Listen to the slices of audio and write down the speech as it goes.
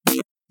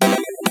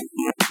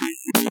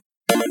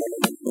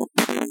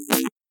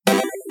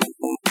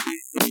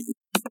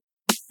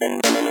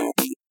Hello,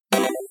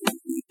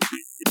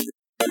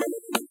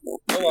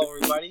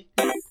 everybody,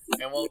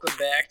 and welcome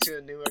back to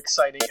a new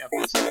exciting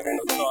episode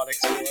of Thought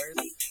Explorers.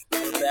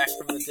 We're back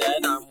from the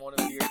dead. I'm one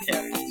of your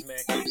captains,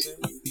 Matt Gibson,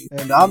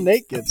 And I'm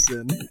Nate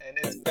Gibson. and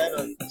it's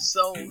been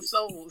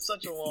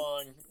such a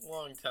long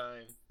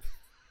time.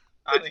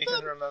 I don't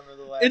even remember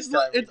the last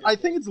time. I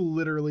think it's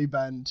literally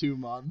been 2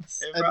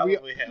 months. It and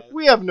probably has.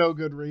 We have no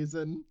good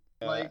reason.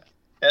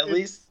 At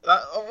least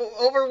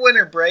over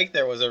winter break,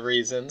 there was a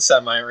reason,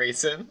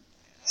 semi-reason.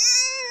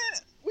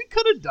 We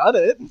could have done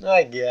it.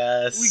 I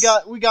guess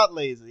We got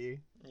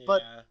lazy. Yeah.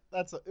 But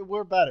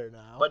we're better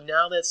now. But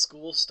now that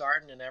school's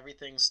starting and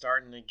everything's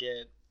starting to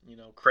get,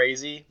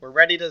 crazy, we're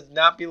ready to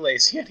not be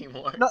lazy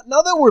anymore.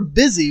 Now that we're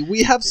busy,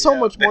 we have so Yeah.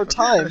 much more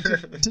time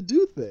to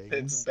do things.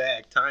 It's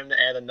back. Time to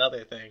add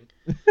another thing.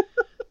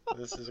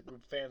 This is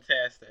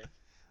fantastic.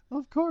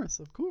 Of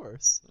course.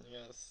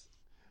 Yes.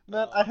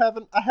 Matt, I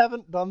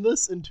haven't done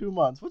this in 2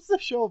 months. What's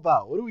this show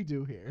about? What do we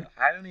do here?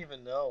 I don't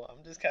even know.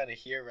 I'm just kind of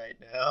here right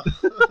now.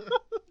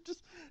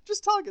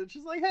 just talking.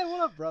 She's like, "Hey,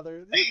 what up,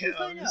 brother?" Just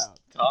I'm hang just out.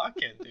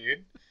 talking,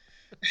 dude.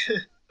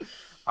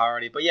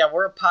 Alrighty, but yeah,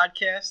 we're a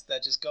podcast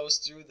that just goes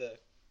through the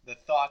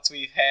thoughts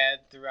we've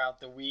had throughout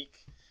the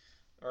week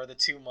or the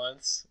 2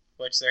 months,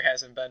 which there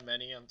hasn't been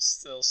many. I'm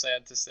still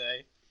sad to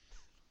say.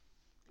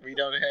 We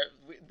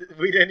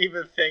didn't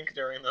even think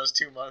during those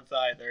 2 months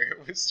either.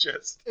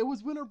 It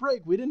was winter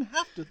break. We didn't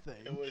have to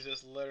think. It was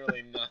just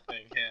literally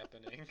nothing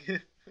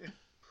happening.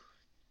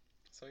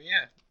 So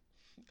yeah,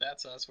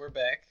 that's us. We're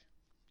back.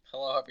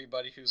 Hello,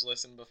 everybody who's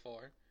listened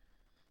before.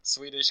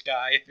 Swedish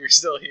guy, if you're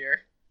still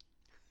here.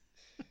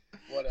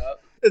 What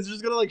up? It's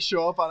just gonna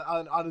show up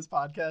on his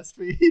podcast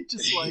feed,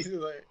 just like, He's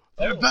like,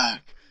 they're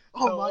back.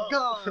 Oh hello. my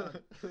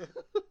god.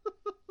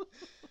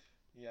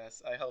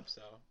 Yes, I hope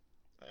so.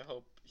 I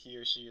hope he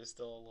or she is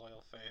still a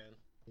loyal fan.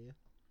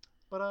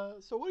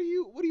 But so what do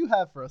you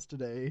have for us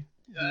today,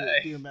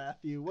 dear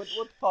Matthew? What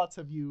thoughts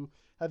have you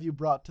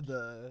brought to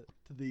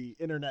the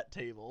internet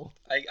table?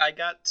 I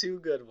got two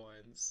good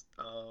ones.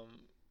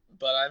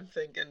 But I'm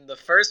thinking the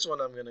first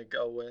one I'm gonna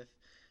go with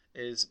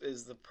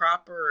is the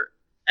proper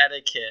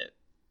etiquette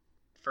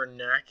for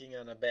knocking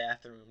on a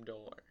bathroom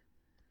door.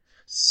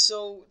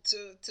 So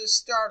to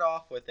start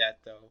off with that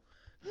though,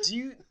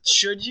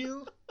 should you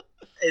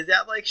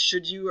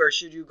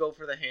go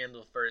for the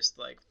handle first,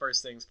 like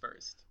first things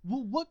first?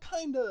 Well, what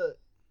kind of?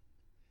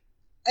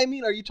 I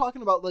mean, are you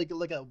talking about like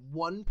a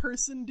one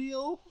person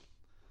deal?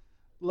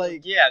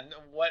 Like, yeah,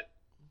 what?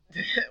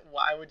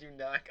 Why would you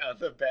knock on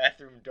the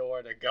bathroom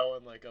door to go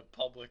in like a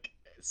public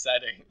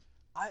setting?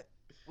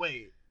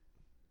 Wait.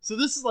 So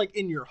this is like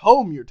in your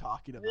home you're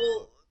talking about?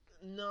 Well,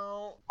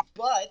 no,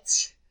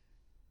 but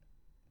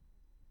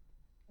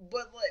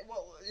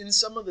in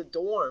some of the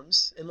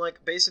dorms, in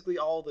like basically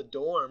all the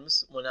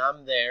dorms, when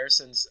I'm there,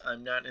 since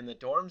I'm not in the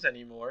dorms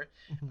anymore,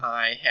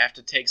 I have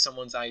to take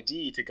someone's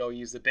ID to go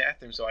use the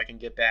bathroom so I can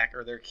get back,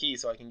 or their key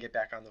so I can get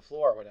back on the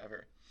floor or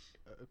whatever.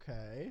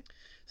 Okay.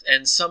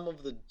 And some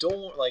of the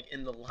like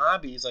in the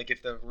lobbies, like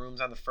if the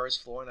room's on the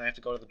first floor and I have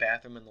to go to the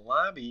bathroom in the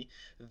lobby,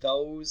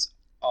 those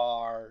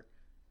are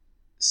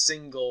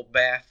single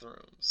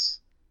bathrooms.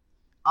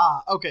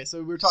 Okay,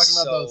 so we're talking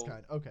about those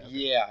kind. Okay.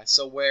 Yeah,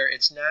 so where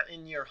it's not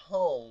in your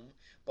home,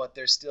 but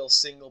there's still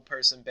single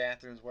person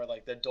bathrooms where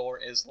like the door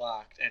is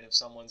locked, and if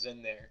someone's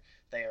in there,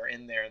 they are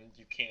in there and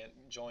you can't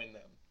join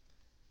them.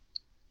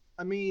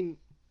 I mean,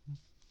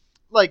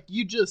 like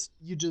you just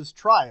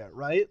try it,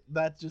 right?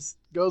 That just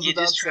goes without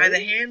saying. You just try the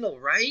handle,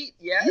 right?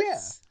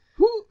 Yes.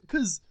 Yeah.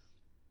 Because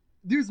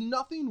there's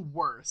nothing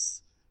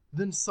worse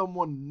than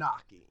someone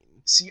knocking.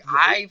 See,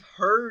 right? I've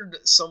heard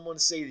someone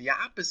say the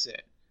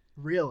opposite.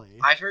 Really?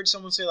 I've heard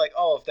someone say like,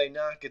 "Oh, if they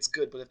knock, it's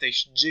good," but if they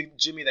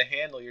jimmy the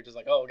handle, you're just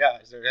like, "Oh,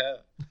 guys, they're dead."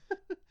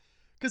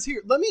 Because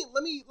here, let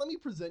me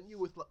present you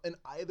with an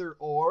either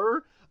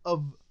or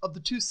of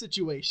the two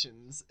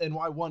situations and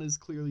why one is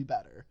clearly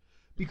better.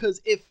 Because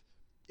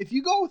if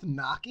you go with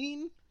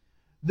knocking,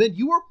 then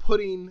you are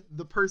putting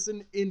the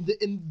person in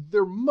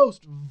their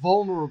most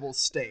vulnerable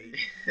state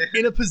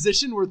in a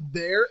position where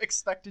they're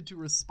expected to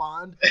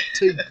respond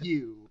to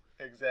you.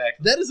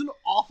 Exactly. That is an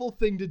awful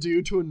thing to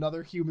do to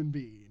another human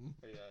being.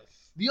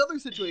 Yes. The other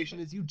situation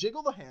is you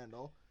jiggle the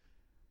handle.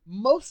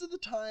 Most of the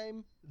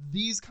time,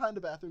 these kind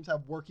of bathrooms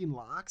have working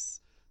locks.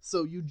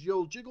 So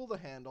you'll jiggle the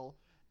handle,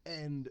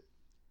 and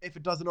if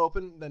it doesn't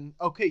open, then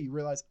okay, you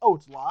realize, oh,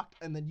 it's locked,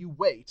 and then you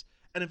wait.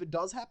 And if it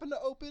does happen to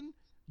open,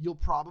 you'll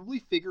probably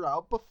figure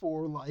out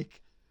before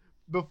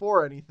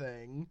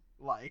anything,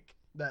 like,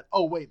 that,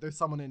 oh, wait, there's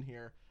someone in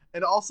here.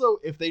 And also,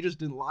 if they just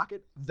didn't lock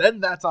it, then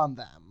that's on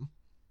them.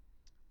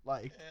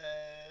 Like,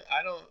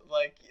 I don't,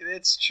 like,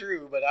 it's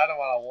true, but I don't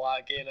want to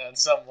walk in on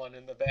someone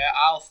in the bath.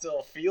 I'll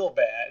still feel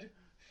bad.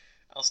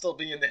 I'll still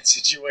be in that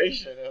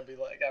situation. I won't be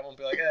like,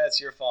 it's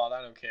your fault.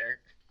 I don't care.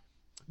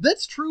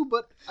 That's true,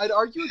 but I'd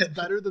argue it's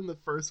better than the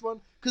first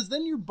one, because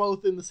then you're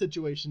both in the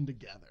situation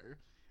together.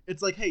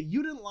 It's like, hey,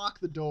 you didn't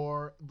lock the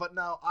door, but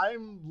now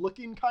I'm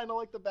looking kind of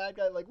like the bad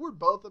guy. Like, we're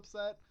both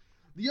upset.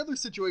 The other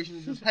situation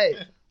is just, hey,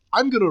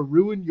 I'm gonna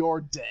ruin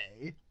your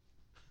day.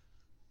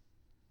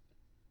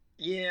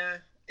 Yeah,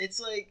 it's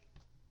like,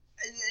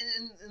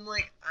 and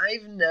like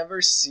I've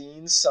never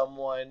seen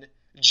someone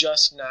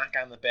just knock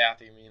on the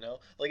bathroom.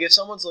 Like if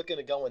someone's looking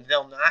to go in,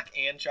 they'll knock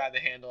and try the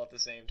handle at the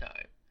same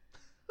time.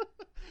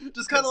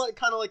 Just kind of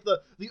like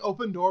the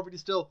open door, but you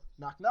still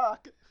knock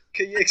knock.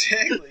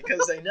 Exactly,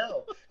 because they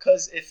know.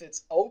 Because if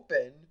it's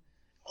open,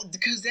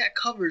 because that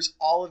covers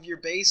all of your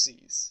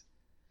bases.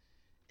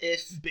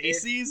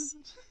 Bases?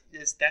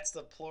 That's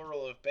the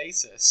plural of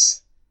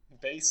basis.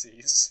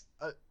 Bases.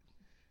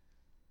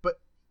 But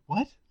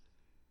what?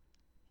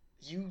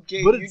 You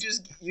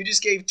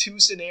just gave two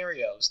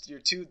scenarios.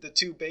 The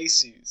two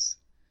bases.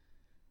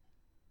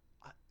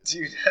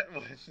 Dude,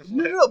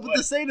 no, but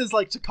the saying is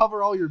like to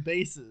cover all your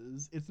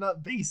bases. It's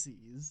not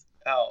bases.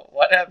 Oh,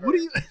 whatever. What are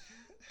you?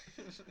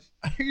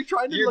 Are you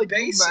trying to Your like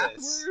basis. do math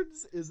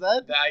words? Is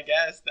that? I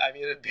guess. I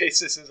mean, a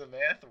basis is a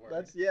math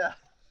word.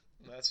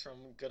 That's from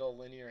good old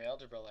linear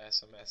algebra last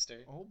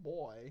semester. Oh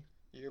boy.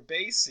 Your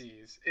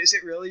bases. Is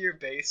it really your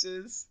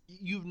bases?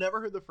 You've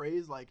never heard the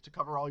phrase like to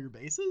cover all your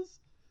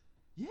bases?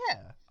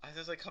 Yeah. I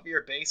was like cover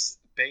your base.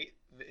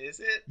 Is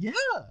it? Yeah.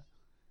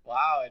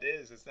 Wow, it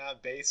is. It's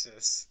not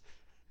basis.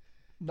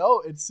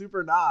 No, it's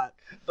super not.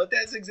 But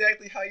that's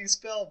exactly how you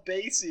spell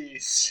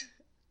bases.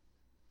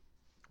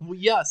 Well,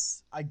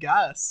 yes, I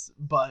guess,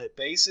 but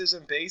bases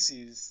and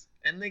bases,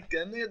 and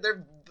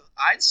they're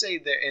I'd say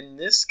they're in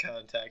this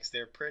context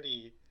they're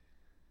pretty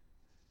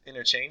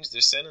interchanged. They're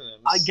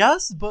synonyms. I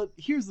guess, but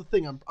here's the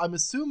thing: I'm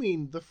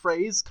assuming the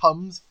phrase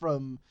comes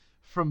from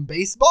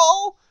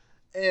baseball,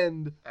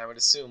 and I would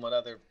assume what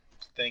other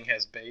thing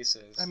has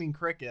bases. I mean,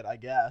 cricket. I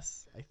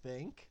guess. I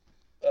think.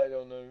 I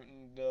don't know.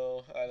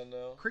 No, I don't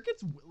know.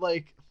 Cricket's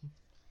like,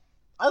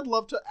 I'd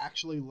love to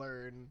actually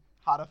learn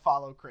how to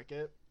follow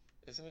cricket.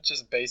 Isn't it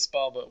just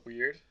baseball but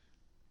weird?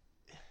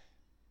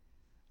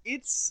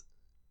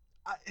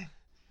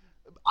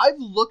 I've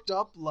looked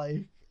up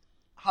like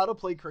how to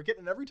play cricket,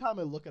 and every time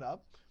I look it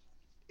up,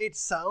 it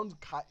sounds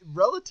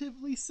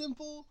relatively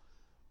simple,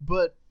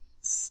 but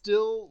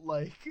still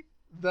like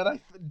then I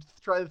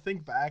try to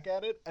think back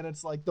at it, and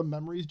it's like the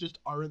memories just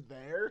aren't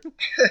there.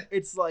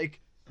 It's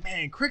like,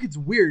 man, cricket's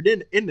weird,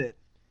 isn't it?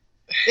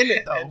 Isn't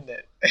it though? Isn't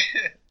it?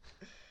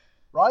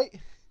 Right?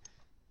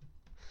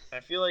 I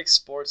feel like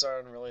sports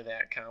aren't really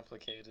that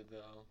complicated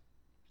though.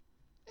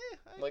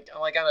 Like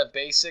on a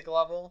basic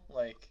level,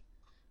 like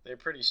they're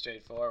pretty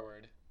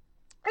straightforward.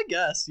 I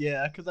guess,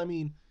 yeah, because I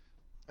mean,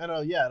 I don't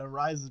know, yeah, it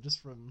arises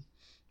just from,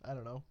 I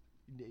don't know,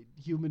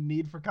 human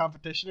need for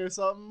competition or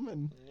something,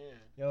 and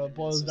it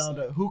boils down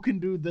to who can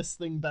do this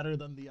thing better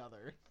than the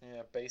other.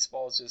 Yeah,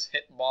 baseball is just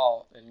hit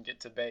ball and get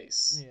to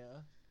base.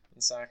 Yeah.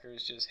 And soccer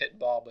is just hit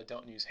ball but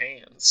don't use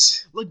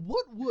hands. Like,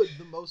 what would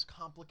the most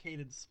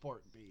complicated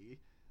sport be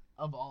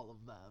of all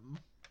of them?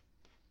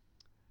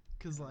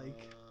 Because,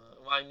 like...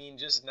 well, I mean,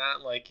 just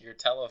not, like, your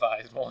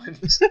televised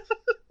ones.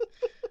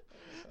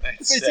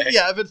 Basically,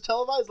 yeah, if it's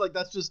televised, like,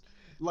 that's just,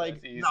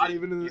 like, not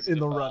even in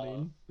the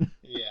running.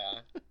 Yeah.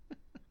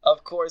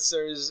 Of course,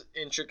 there's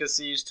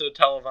intricacies to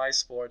televised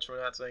sports.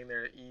 We're not saying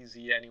they're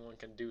easy. Anyone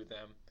can do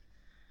them.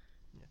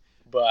 Yeah.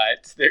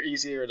 But they're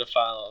easier to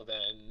follow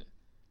than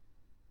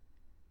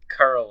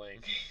curling.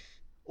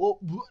 Well,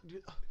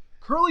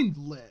 curling's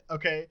lit,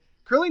 okay?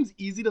 Curling's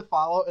easy to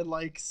follow and,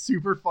 like,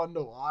 super fun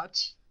to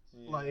watch.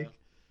 Yeah. Like,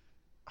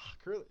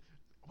 curling.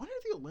 When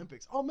are the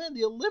Olympics? Oh, man,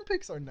 the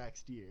Olympics are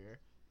next year.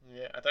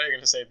 Yeah, I thought you were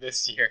going to say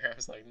this year. I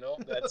was like,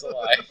 nope, that's a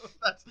lie.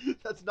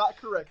 that's not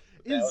correct.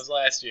 That was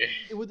last year.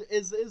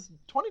 Is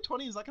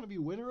 2020, is that going to be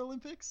Winter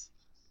Olympics?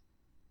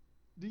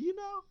 Do you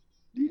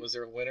know? Was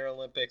there Winter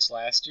Olympics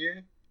last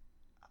year?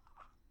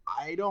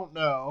 I don't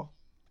know.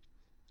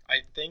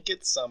 I think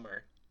it's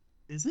summer.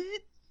 Is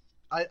it?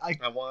 I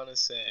want to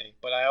say.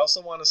 But I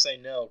also want to say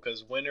no,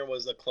 because winter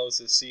was the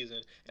closest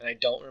season, and I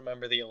don't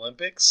remember the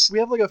Olympics. We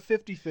have like a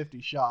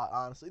 50-50 shot,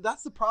 honestly.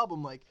 That's the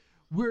problem. Like,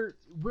 we're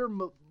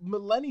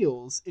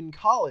millennials in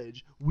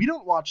college. We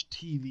don't watch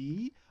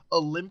TV.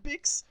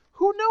 Olympics?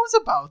 Who knows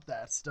about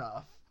that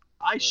stuff?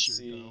 Let's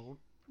don't.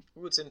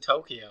 Ooh, it's in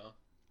Tokyo.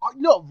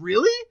 No,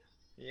 really?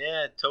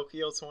 Yeah,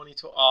 Tokyo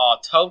 2020. Oh,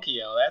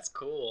 Tokyo. That's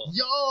cool.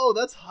 Yo,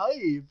 that's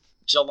hype.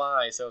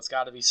 July, so it's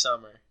got to be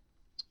summer.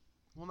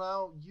 Well,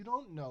 now, you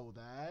don't know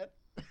that.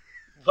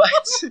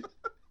 What?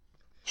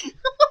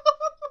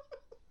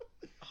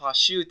 Oh,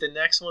 shoot. The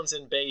next one's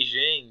in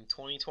Beijing.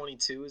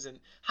 2022 is in...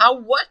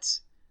 What?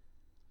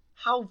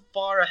 How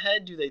far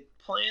ahead do they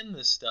plan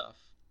this stuff?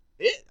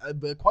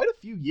 Quite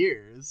a few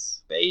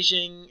years.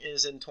 Beijing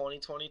is in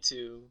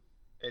 2022.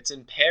 It's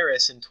in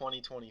Paris in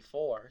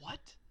 2024. What?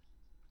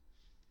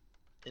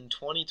 In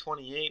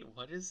 2028,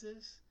 what is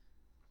this?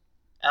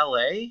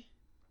 LA?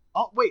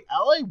 Oh, wait,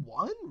 LA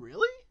won?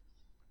 Really?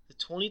 The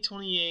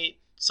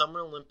 2028 Summer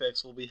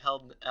Olympics will be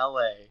held in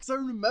LA. Because I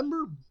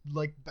remember,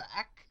 like,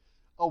 back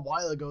a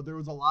while ago, there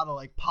was a lot of,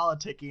 like,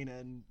 politicking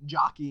and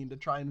jockeying to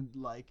try and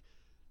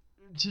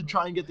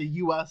get the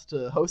U.S.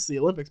 to host the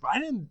Olympics, but I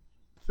didn't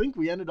think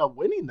we ended up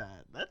winning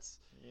that. That's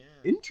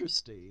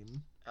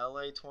interesting.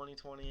 LA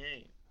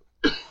 2028.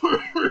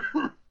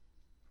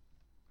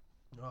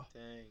 Oh.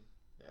 Dang,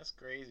 that's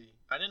crazy.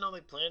 I didn't know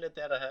they planned it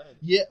that ahead.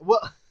 Yeah, well,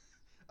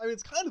 I mean,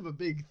 it's kind of a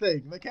big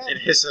thing. They can't.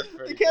 It is a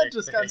pretty They can't big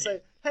just kind of thing.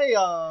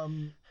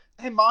 say,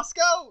 hey,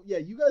 Moscow, yeah,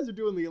 you guys are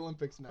doing the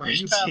Olympics now.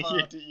 You have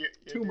You're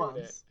 2 doing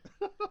months.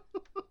 it.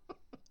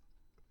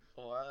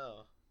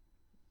 Wow.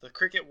 The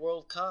Cricket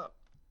World Cup.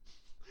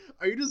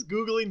 Are you just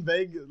googling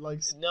vague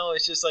like? No,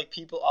 it's just like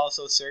people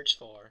also search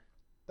for.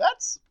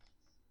 That's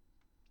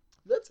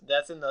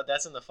That's in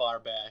the far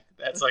back.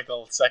 That's like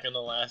the second to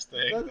last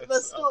thing.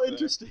 that's still up there.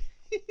 interesting.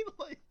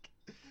 Like,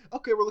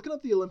 okay, we're looking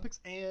up the Olympics,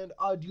 and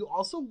do you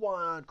also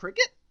want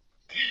cricket?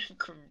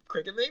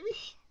 Cricket, maybe?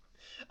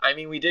 I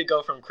mean, we did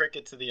go from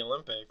cricket to the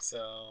Olympics,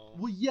 so.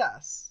 Well,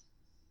 yes,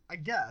 I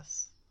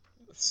guess.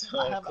 So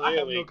I have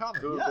clearly, no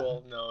comment,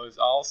 Google knows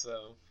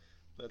also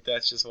that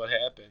that's just what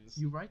happens.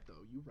 You're right though.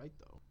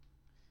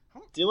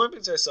 The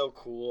Olympics are so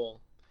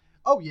cool.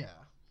 Oh yeah,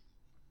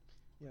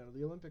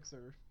 the Olympics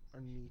are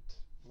neat.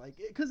 Like,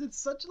 because it's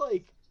such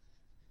like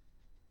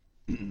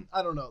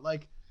I don't know,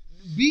 like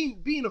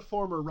being a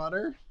former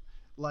runner,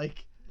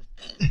 like.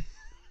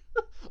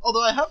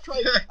 Although I have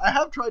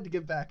tried to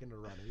get back into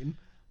running.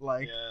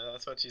 Like, Yeah,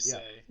 that's what you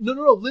say. No,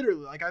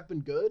 literally. Like, I've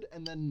been good,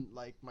 and then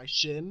like my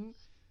shin,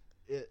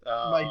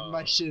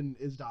 my shin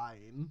is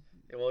dying.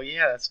 Well,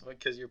 yeah, that's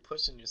because you're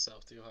pushing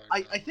yourself too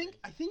hard. I think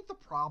the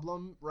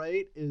problem,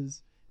 right,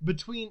 is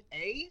between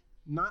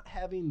not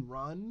having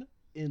run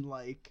in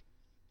like,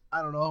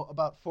 I don't know,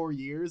 about 4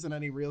 years in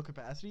any real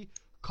capacity,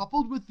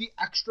 coupled with the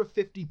extra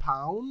 50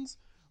 pounds,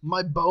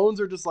 my bones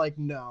are just like,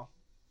 no,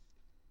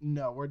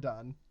 we're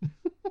done.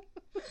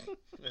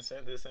 This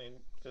ain't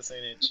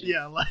it. Cheap.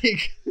 Yeah,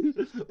 like,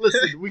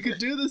 listen, we could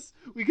do this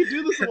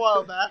a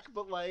while back,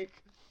 but like,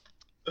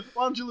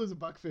 why don't you lose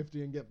 $1.50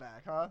 and get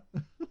back, huh?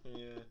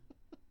 Yeah.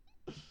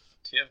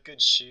 Do you have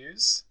good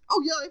shoes?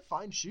 Oh yeah, I have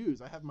fine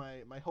shoes. I have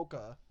my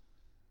Hoka.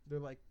 They're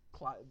like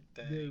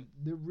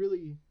they're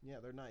really, yeah,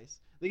 they're nice.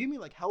 They give me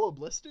like hella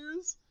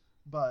blisters,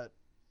 but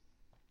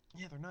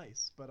yeah, they're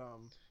nice. But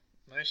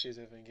My shoes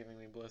have been giving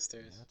me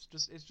blisters. yeah,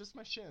 it's just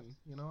my shin.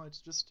 It's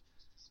just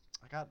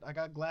I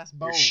got glass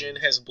bones. Your shin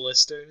has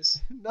blisters?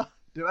 No,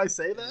 did I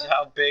say that?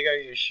 How big are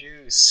your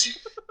shoes?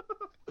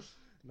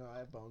 No, I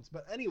have bones.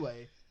 But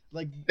anyway,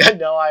 like,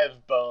 No, I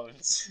have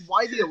bones.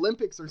 why the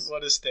Olympics are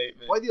What a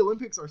statement. why the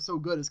Olympics are so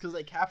good is because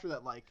they capture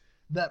that like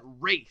that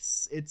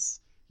race. It's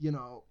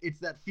it's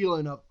that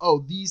feeling of, oh,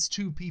 these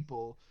two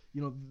people,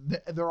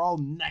 they're all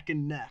neck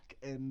and neck,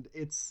 and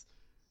it's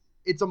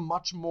a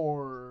much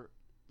more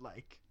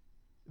like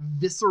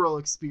visceral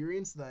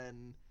experience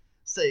than,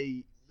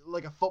 say,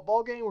 like a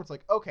football game where it's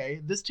like, okay,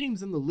 this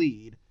team's in the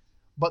lead,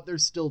 but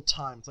there's still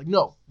time. It's like,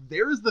 no,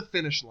 there's the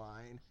finish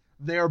line.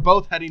 They are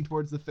both heading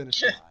towards the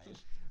finish line.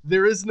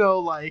 There is no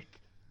like,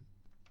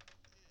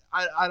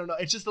 I don't know.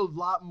 It's just a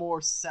lot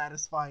more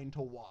satisfying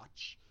to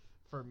watch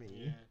for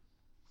me. Yeah,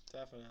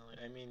 definitely.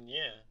 I mean,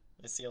 yeah,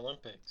 it's the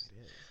Olympics.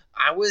 It is.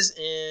 I was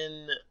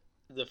in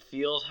the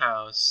field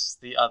house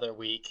the other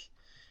week,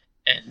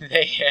 and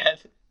they had,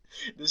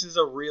 this is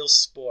a real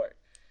sport.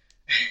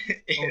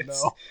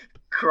 It's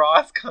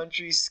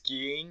cross-country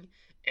skiing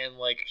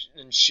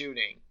and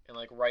shooting and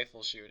like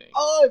rifle shooting.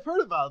 Oh, I've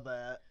heard about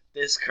that.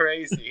 It's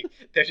crazy.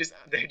 they're just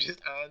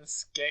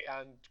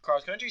on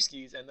cross-country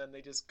skis, and then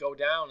they just go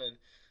down and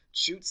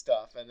shoot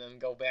stuff and then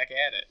go back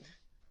at it.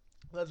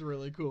 That's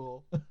really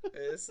cool.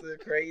 It's the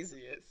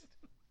craziest.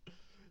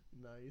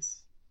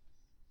 Nice.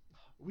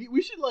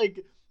 We should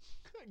like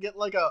get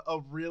like a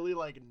really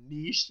like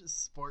niche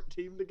sport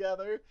team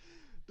together.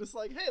 Just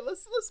like, hey,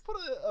 let's put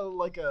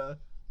a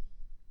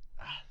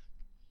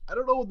I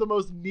don't know what the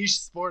most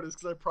niche sport is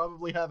because I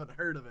probably haven't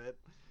heard of it.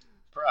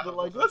 Probably. But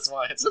like, That's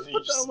why it's a let's niche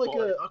put down sport.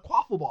 like a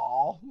quaffle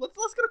ball.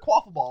 Let's get a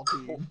quaffle ball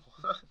team.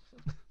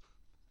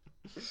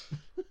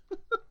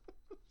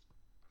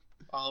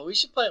 Oh, we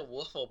should play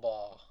wiffle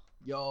ball.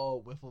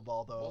 Yo, wiffle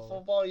ball though.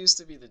 Wiffle ball used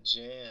to be the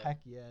jam. Heck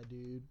yeah,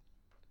 dude.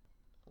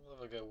 I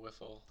love a good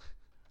wiffle.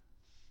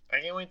 I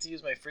can't wait to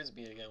use my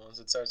frisbee again once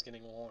it starts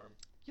getting warm.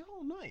 Yo,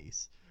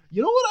 nice.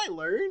 You know what I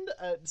learned?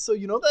 So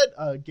you know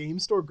that game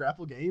store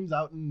Grapple Games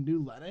out in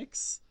New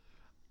Lenox?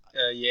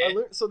 Yeah. I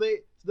learned, so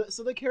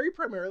they carry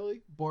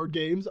primarily board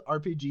games,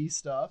 RPG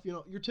stuff.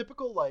 Your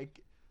typical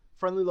like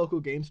friendly local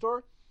game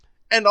store,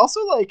 and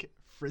also like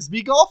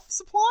frisbee golf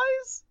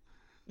supplies.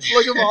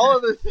 Like of all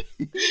other things,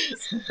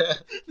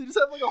 they just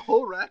have like a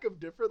whole rack of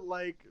different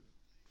like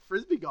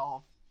frisbee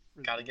golf.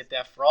 Gotta get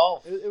that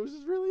frolf. It was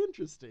just really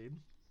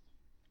interesting.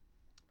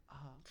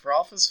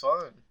 Frolf is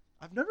fun.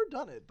 I've never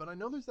done it, but I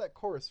know there's that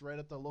course right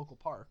at the local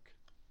park.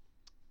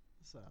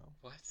 So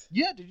what?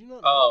 Yeah, did you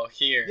know? Oh,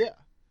 here. Yeah.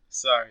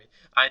 Sorry,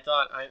 I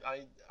thought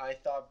I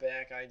thought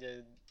back I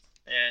did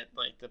at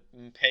like the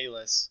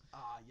Payless.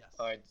 Ah, yes.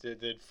 I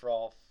did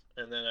frolf,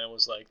 and then I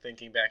was like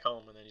thinking back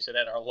home, and then you said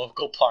at our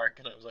local park,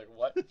 and I was like,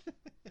 what?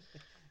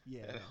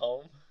 Yeah. At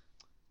home?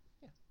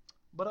 Yeah.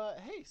 But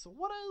hey, so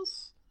what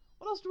else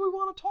do we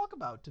want to talk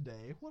about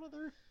today? What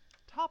other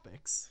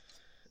topics?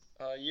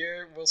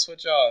 We'll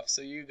switch off,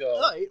 so you go.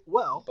 All right.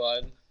 Well,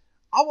 bud.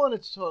 I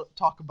wanted to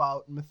talk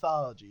about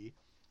mythology,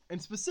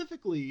 and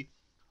specifically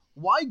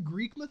why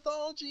Greek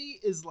mythology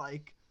is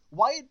like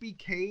why it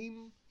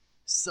became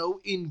so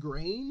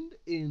ingrained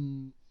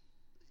in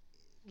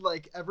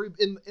like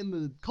in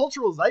the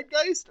cultural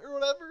zeitgeist or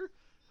whatever.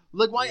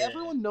 Like why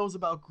everyone knows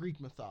about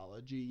Greek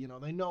mythology. You know,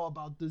 they know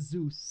about the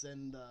Zeus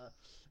and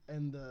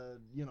the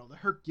you know the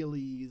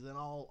Hercules and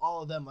all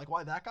of them. Like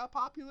why that got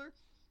popular.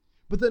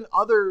 But then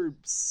other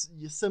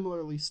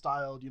similarly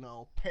styled, you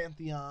know,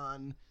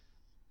 pantheon,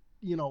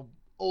 you know,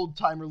 old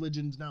time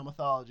religions now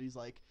mythologies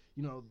like,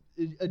 you know,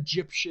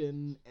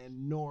 Egyptian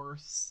and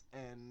Norse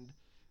and,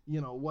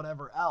 you know,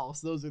 whatever else.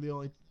 Those are the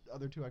only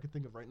other two I could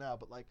think of right now.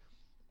 But like,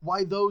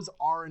 why those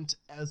aren't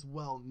as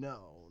well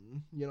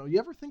known? You know, you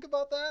ever think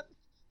about that?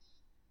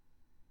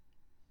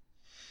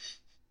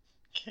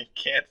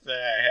 Can't say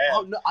I have.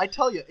 Oh no, I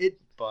tell you,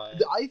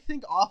 But I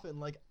think often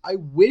like I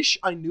wish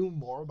I knew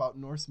more about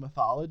Norse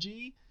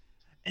mythology,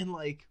 and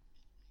like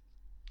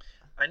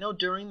I know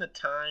during the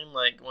time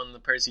like when the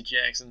Percy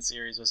Jackson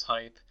series was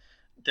hype,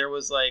 there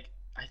was like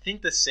I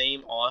think the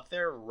same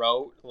author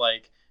wrote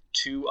like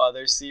 2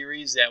 other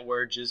series that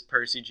were just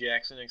Percy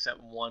Jackson,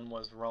 except one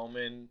was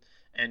Roman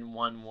and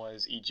one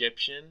was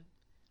Egyptian.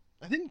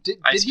 I think did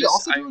he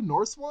also do a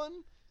Norse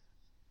one?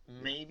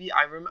 Maybe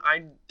I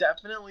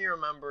definitely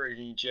remember an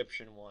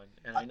Egyptian one,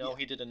 and I know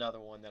he did another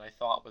one that I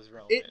thought was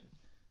Roman.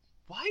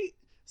 Why?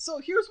 So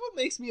here's what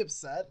makes me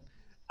upset.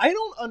 I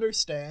don't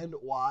understand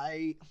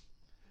why,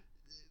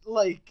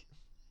 like,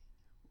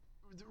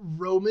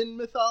 Roman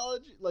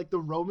mythology, like the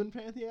Roman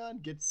pantheon,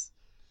 gets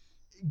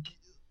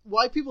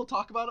why people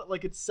talk about it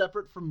like it's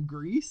separate from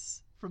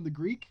Greece, from the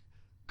Greek,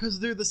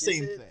 because they're the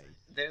same thing.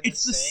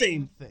 It's the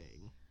same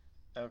thing.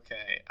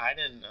 Okay, I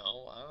didn't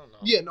know. I don't know.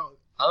 Yeah, no.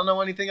 I don't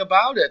know anything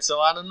about it, so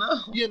I don't know.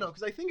 Yeah, no,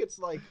 because I think it's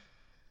like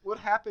what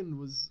happened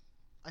was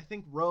I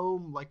think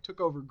Rome like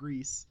took over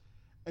Greece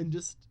and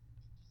just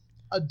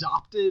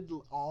adopted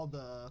all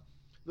the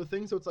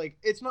things. So it's like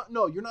it's not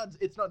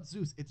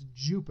Zeus, it's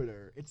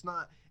Jupiter. It's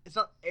not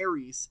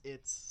Ares,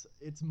 it's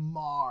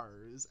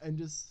Mars, and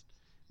just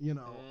you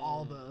know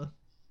all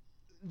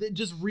they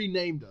just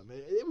renamed them.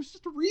 It was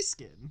just a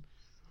reskin.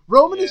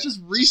 Roman is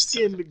just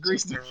reskinned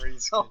Greek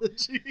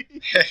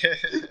mythology. That's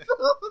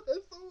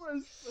the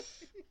worst thing.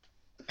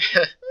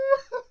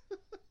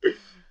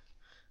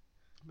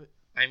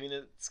 I mean,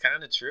 it's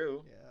kind of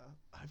true. Yeah,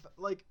 I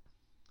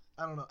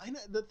don't know.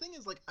 The thing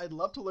is, like, I'd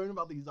love to learn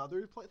about these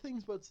other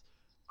things, but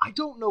I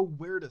don't know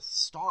where to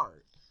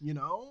start. You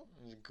know,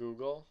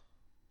 Google.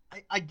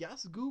 I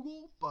guess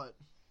Google, but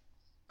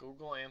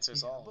Google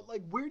answers all. But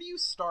like, where do you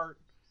start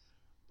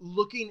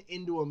looking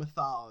into a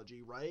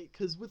mythology, right?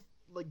 Because with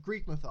like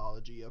Greek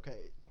mythology,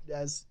 okay,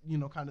 as you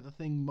know, kind of the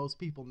thing most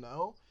people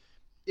know,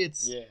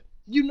 it's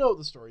you know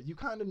the story. You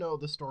kind of know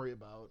the story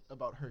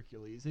about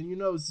Hercules, and you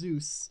know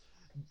Zeus,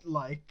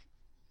 like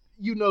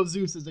you know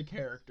Zeus as a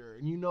character,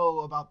 and you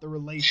know about the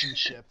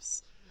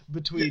relationships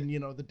between you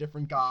know the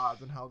different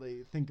gods and how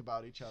they think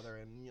about each other,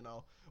 and you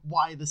know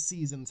why the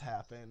seasons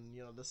happen.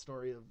 You know the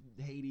story of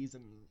Hades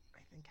and I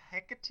think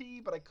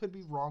Hecate, but I could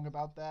be wrong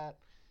about that.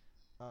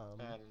 I don't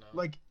know.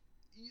 Like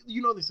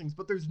you know these things,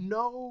 but there's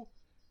no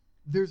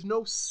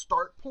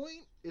start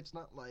point. It's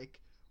not like,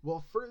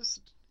 well,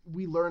 first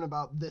we learn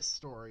about this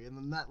story and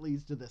then that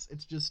leads to this.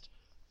 It's just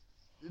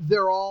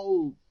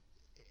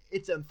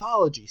it's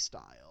anthology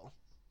style.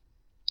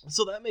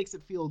 So that makes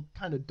it feel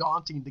kind of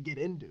daunting to get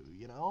into,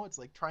 you know? It's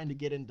like trying to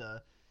get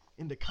into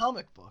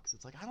comic books.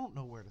 It's like I don't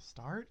know where to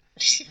start.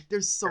 Like,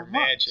 there's so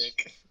much.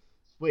 Magic.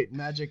 Wait,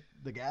 Magic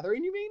the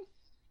Gathering, you mean?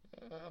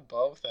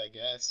 Both, I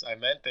guess. I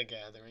meant the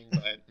Gathering,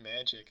 but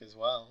Magic as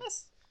well.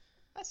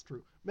 That's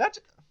true.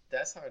 Magic.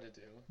 That's hard to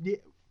do. Yeah.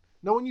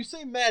 Now, when you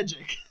say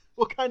magic,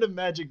 what kind of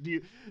magic do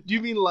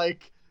you mean?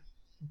 Like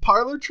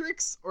parlor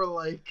tricks or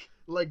like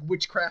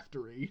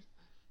witchcraftery?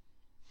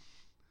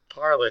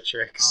 Parlor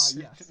tricks.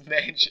 Yes.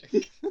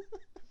 Magic.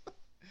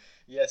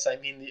 Yes, I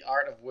mean the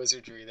art of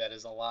wizardry that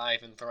is alive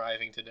and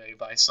thriving today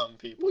by some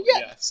people. Well,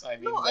 yeah. Yes, I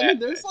mean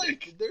there's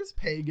magic. there's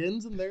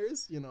pagans and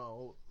there's you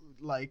know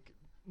like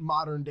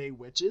modern day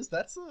witches.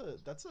 That's a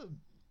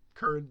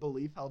current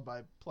belief held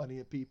by plenty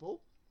of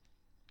people.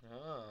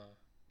 Oh.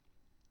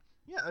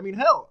 Yeah, I mean,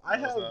 hell, I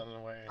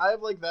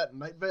have like that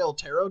Night Vale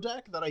tarot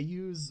deck that I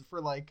use for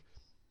like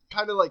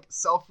kind of like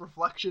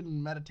self-reflection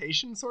and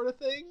meditation sort of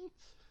thing.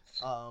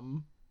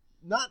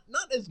 Not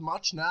as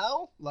much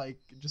now, like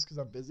just because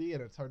I'm busy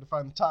and it's hard to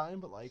find the time,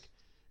 but like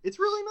it's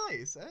really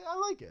nice. I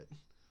like it.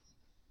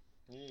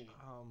 Yeah.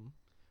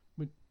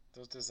 But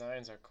those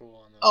designs are cool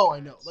on those. Oh,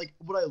 cards. I know. Like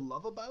what I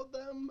love about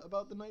them,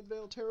 about the Night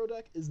Vale tarot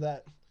deck, is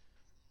that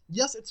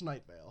yes, it's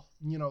Night Vale.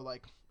 You know,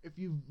 like if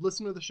you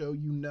listen to the show,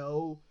 you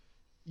know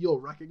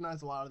you'll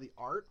recognize a lot of the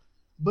art,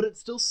 but it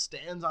still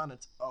stands on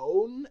its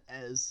own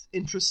as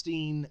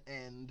interesting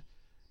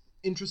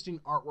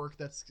artwork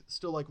that's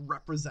still like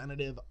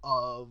representative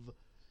of,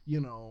 you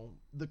know,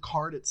 the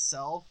card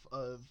itself,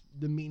 of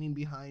the meaning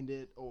behind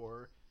it,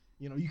 or,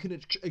 you know, you can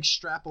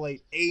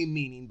extrapolate a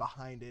meaning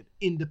behind it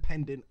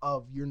independent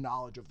of your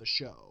knowledge of the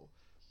show.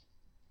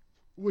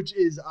 which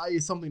is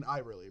something I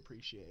really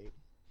appreciate.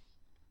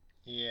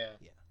 Yeah.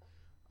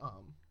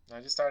 Um, I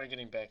just started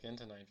getting back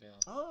into Night Vale.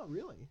 oh,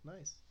 really?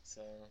 Nice.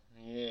 So,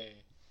 yay.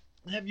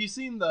 Have you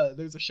seen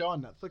there's a show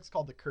on Netflix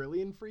called The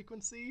Curlian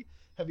Frequency?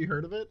 Have you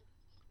heard of it?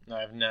 No,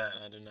 I've not.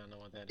 I do not know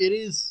what that It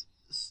is.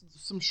 is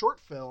some short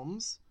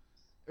films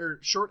or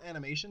short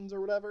animations or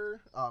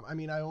whatever. I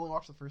mean, I only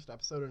watched the first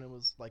episode and it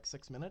was like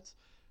 6 minutes,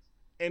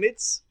 and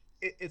it's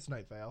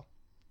Night Vale.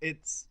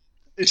 It's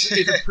a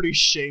pretty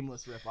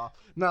shameless ripoff.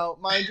 Now,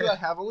 mind you, I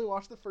have only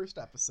watched the first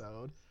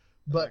episode,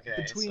 but Okay,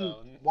 between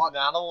so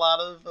not a lot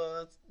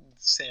of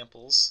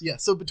samples. yeah,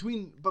 so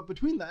between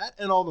that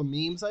and all the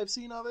memes I've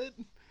seen of it,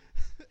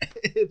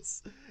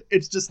 it's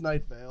just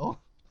Night Vale.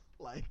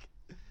 Like,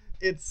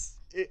 it's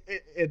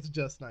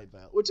just Night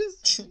Vale, which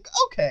is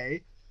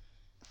okay.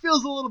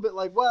 Feels a little bit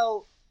like,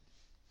 well,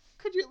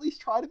 could you at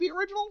least try to be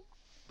original?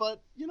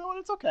 But you know what?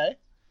 It's okay.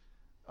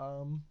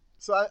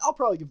 So I'll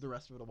probably give the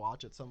rest of it a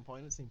watch at some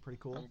point. It seemed pretty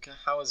cool.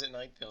 How is it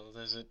Night Vale?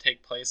 Does it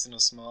take place in a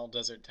small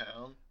desert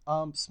town?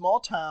 Small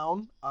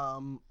town.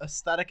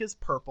 Aesthetic is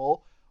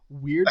purple.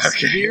 Weird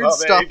Okay, well,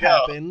 there stuff you go.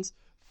 happens.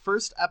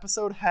 First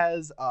episode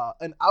has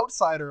an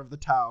outsider of the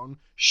town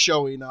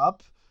showing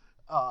up.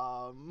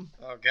 Oh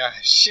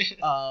gosh.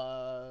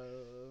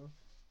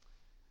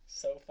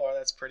 So far,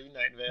 that's pretty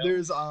Night Vale.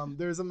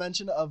 There's a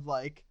mention of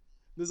like,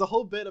 there's a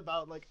whole bit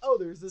about like, oh,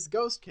 there's this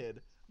ghost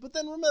kid, but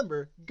then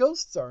remember,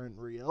 ghosts aren't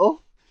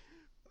real.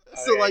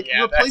 So Okay, like,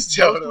 yeah, replace that's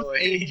ghost totally-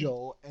 with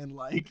angel, and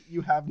like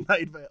you have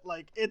Night Vale.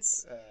 Like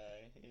it's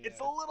Yeah.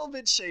 a little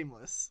bit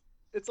shameless.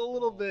 It's a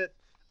little bit.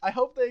 I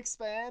hope they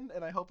expand,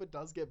 and I hope it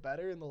does get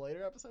better in the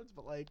later episodes.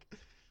 But like,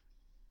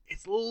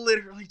 it's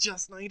literally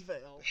just Night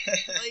Vale.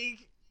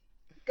 Like,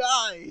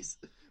 guys,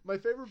 my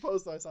favorite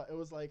post I saw, it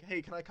was like,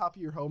 "Hey, can I copy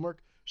your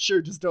homework?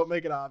 Sure, just don't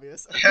make it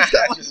obvious." It's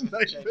got, like, Just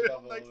Night change it Vale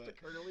up a next little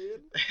to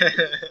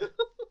Curlian.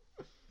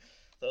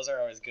 Those are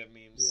always good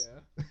memes.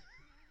 Yeah.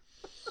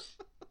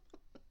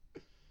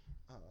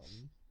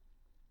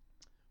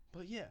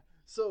 But yeah.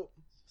 So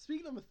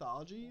speaking of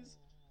mythologies,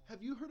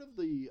 have you heard of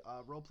the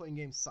role-playing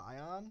game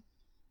Scion?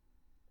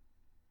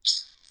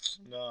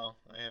 No,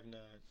 I have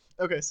not.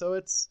 Okay, so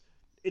it's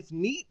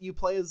neat. You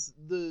play as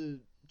the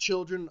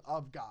children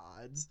of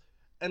gods,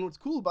 and what's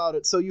cool about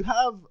it, so you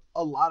have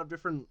a lot of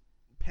different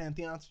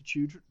pantheons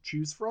to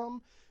choose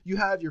from. You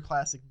have your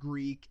classic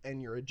Greek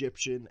and your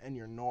Egyptian and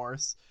your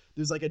Norse.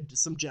 There's like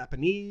some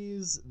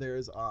Japanese.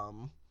 There's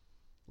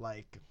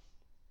like,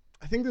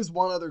 I think there's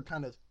one other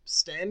kind of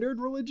standard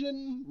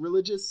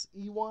religious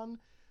one,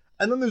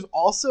 and then there's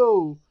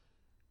also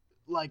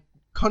like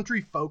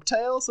country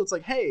folktale. So it's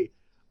like, hey,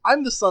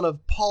 I'm the son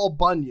of Paul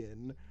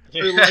Bunyan,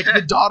 or like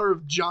the daughter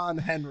of John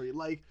Henry,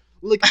 like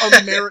like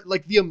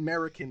the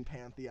American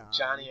pantheon.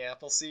 Johnny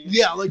Appleseed.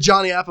 Yeah, like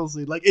Johnny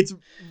Appleseed. Like, it's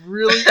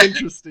really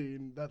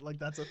interesting that like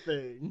that's a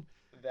thing.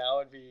 That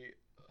would be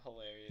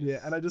hilarious. Yeah,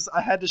 and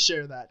I had to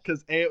share that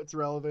because A, it's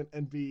relevant,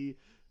 and B,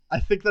 I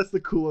think that's the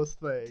coolest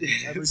thing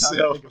every It's time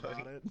so I think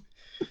funny. about it.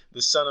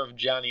 The son of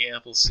Johnny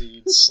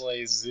Appleseed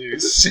slays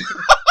Zeus.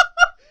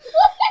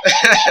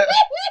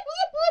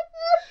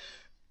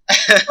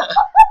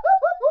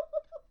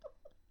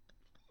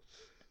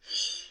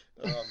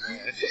 Oh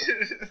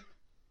man.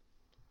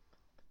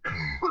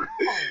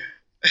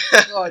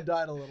 Oh, I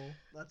died a little.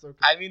 That's okay.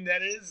 I mean,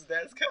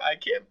 I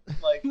can't,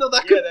 like, No,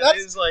 that yeah, could- that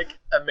that's- is, like,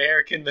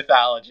 American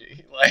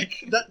mythology.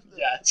 Like, That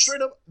yes.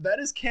 straight up, that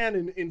is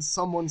canon in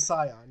someone's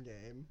Scion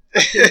game.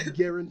 I can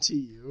guarantee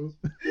you.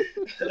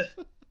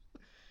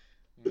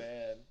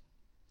 Man.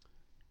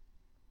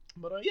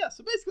 But yeah,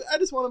 so basically, I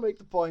just want to make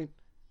the point: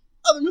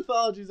 other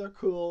mythologies are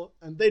cool,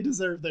 and they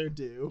deserve their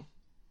due.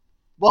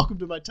 Welcome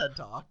to my TED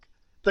Talk.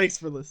 Thanks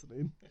for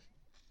listening.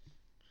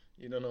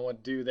 You don't know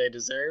what due they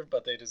deserve,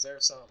 but they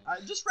deserve some.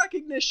 Just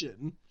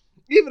recognition,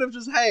 even if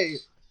just hey,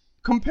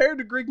 compared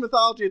to Greek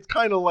mythology, it's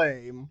kind of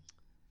lame.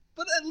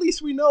 But at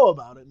least we know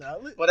about it now.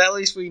 But at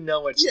least we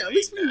know it's Yeah, at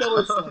least we lame know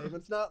now. it's lame.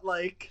 It's not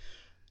like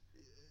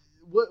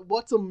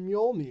what's a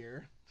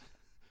Mjolnir?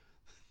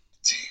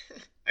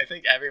 I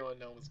think everyone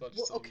knows what's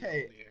Well, a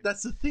okay, Mjolnir.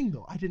 that's the thing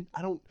though. I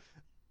don't.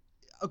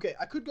 Okay,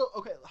 I could go.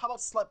 Okay, how about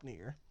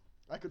Sleipnir?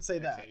 I could say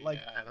that. Okay, Like,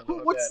 yeah, I don't know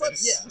what what's that Sleipnir?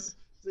 is. Yes,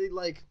 see,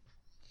 like,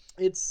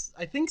 it's.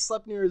 I think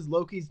Sleipnir is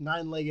Loki's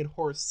 9-legged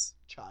horse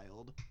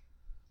child.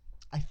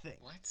 I think.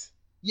 What?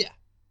 Yeah,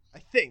 I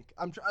think.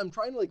 I'm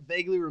trying to like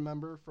vaguely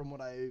remember from what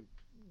I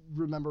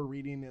remember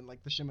reading in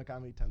like the Shin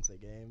Megami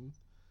Tensei game,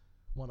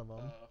 one of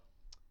them.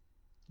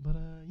 But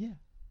yeah.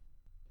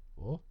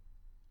 Well,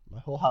 my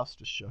whole house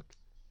just shook.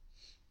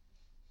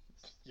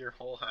 Your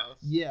whole house?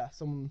 Yeah,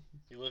 someone.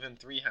 You live in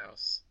 3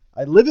 house.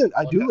 I do live in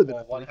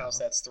a one three house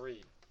that's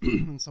 3.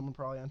 Someone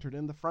probably entered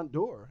in the front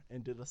door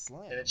and did a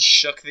slam. And it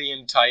shook the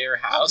entire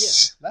Oh,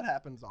 house? yeah, that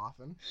happens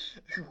often.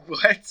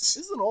 What? This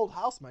is an old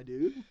house, my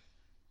dude.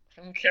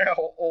 I don't care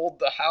how old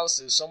the house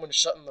is. Someone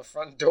shutting the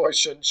front door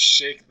shouldn't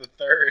shake the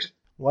third.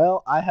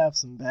 Well, I have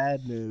some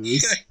bad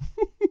news.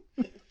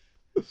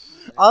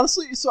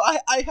 Honestly, so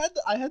I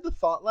had the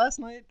thought last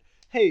night,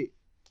 hey,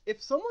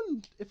 if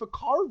a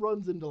car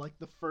runs into like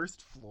the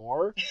first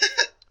floor,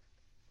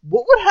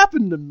 what would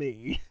happen to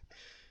me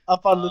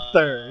up on the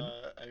third?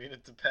 I mean,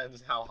 it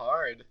depends how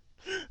hard.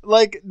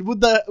 Like,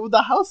 would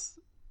the house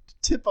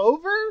tip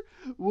over?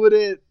 Would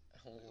it?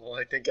 Well,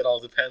 I think it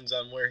all depends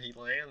on where he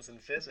lands in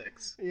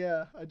physics.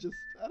 Yeah, I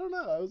don't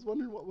know. I was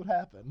wondering what would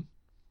happen.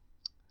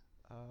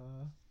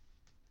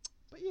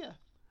 But yeah.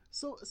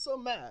 So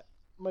Matt,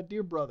 my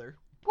dear brother,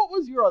 what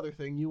was your other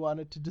thing you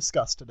wanted to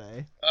discuss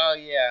today? Oh,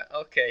 yeah.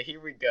 Okay, here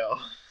we go.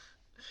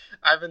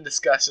 I've been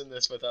discussing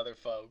this with other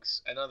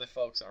folks, and other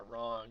folks are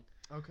wrong.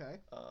 Okay.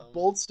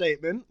 Bold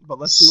statement, but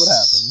let's see what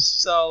happens.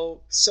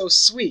 So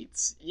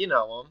sweets, you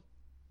know them.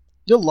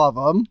 You love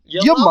them.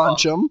 You love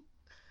munch them.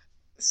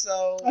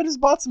 So I just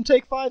bought some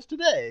Take 5s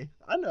today.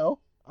 I know.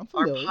 I'm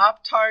familiar. Our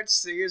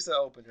Pop-Tarts, here's the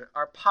opener.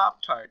 Our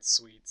Pop-Tart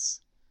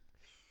sweets.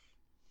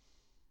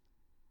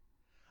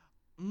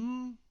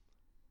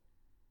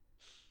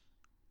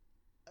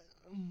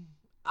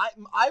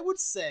 I would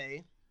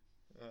say.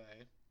 All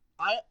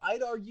right.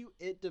 I'd argue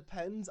it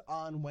depends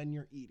on when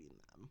you're eating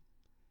them.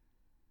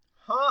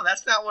 Huh,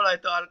 that's not what I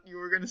thought you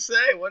were going to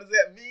say. What does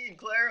that mean?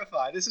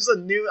 Clarify. This is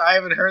I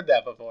haven't heard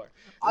that before.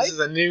 This is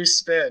a new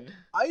spin.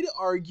 I'd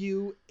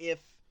argue if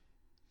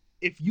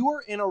you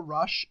are in a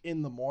rush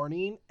in the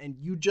morning and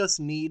you just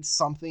need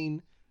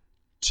something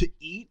to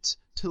eat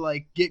to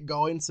like get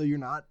going so you're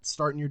not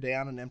starting your day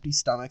on an empty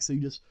stomach, so you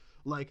just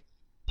like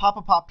pop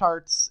a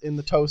Pop-Tarts in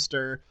the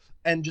toaster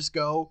and just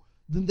go,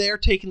 then they're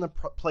taking the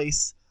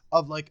place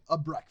of like a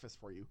breakfast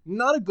for you.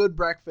 Not a good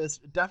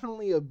breakfast,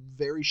 definitely a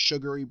very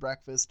sugary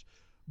breakfast,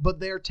 but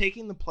they're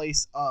taking the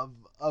place of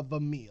a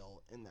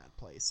meal in that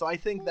place. So I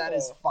think that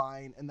is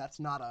fine, and that's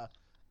not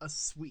a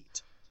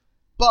sweet.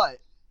 But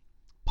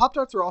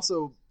Pop-Tarts are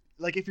also,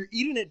 like, if you're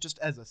eating it just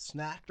as a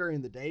snack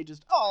during the day,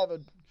 just, I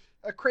have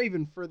a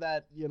craving for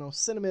that,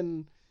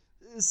 cinnamon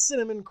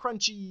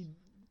crunchy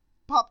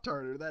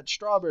Pop-Tart or that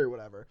strawberry or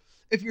whatever.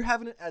 If you're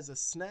having it as a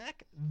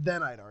snack,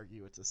 then I'd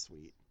argue it's a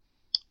sweet.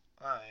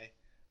 Alright.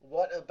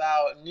 What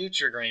about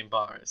Nutri-Grain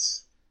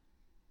bars?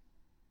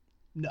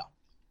 No.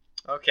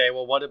 Okay,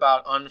 well, what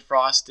about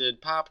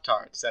unfrosted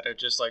Pop-Tarts that are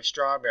just like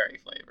strawberry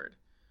flavored?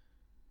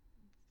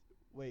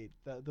 Wait,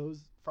 those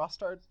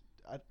Frost-Tarts?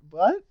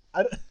 What?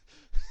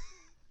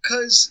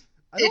 Because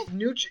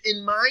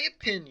in my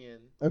opinion,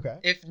 okay,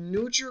 if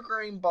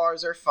Nutri-Grain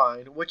bars are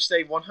fine, which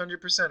they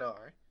 100%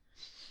 are,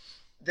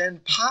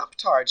 then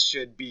Pop-Tarts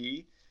should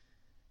be,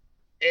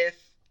 if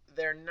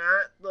they're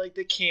not like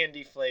the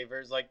candy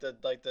flavors, like the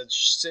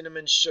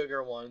cinnamon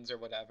sugar ones or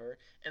whatever,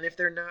 and if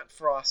they're not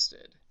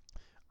frosted.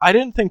 I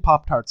didn't think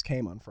Pop-Tarts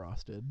came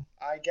unfrosted.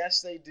 I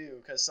guess they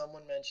do, because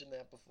someone mentioned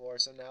that before,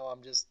 so now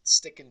I'm just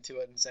sticking to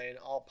it and saying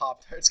all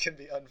Pop-Tarts can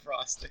be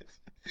unfrosted.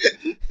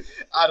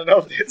 I don't know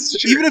if that's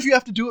true. Even if you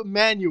have to do it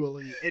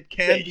manually, it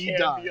can be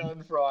done. They can be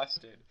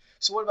unfrosted.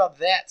 So what about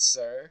that,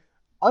 sir?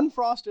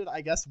 Unfrosted,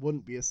 I guess,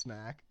 wouldn't be a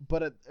snack,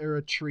 but or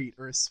a treat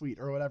or a sweet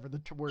or whatever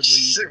the word we're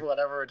using.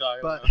 Whatever we're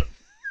talking about.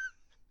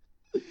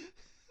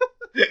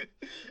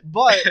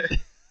 But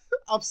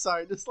I'm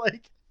sorry, just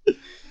like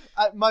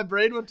my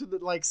brain went to the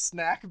like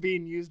snack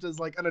being used as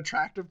like an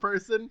attractive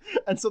person,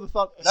 and so the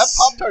thought that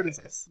Pop-Tart is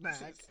a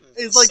snack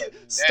is like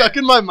stuck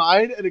in my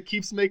mind, and it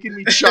keeps making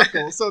me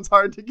chuckle, so it's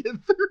hard to get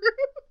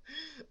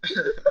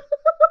through.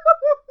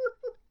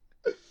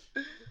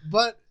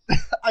 But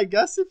I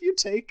guess if you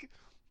take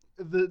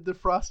the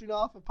frosting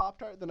off a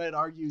Pop-Tart, then I'd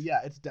argue, yeah,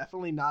 it's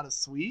definitely not a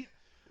sweet.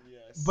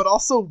 Yes. But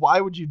also,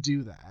 why would you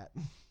do that?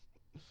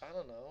 I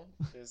don't know.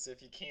 Because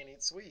if you can't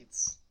eat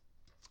sweets.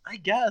 I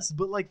guess,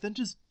 but like then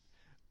just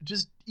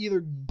either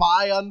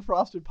buy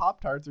unfrosted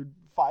Pop-Tarts or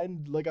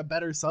find like a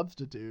better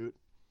substitute.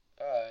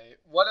 Alright.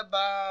 What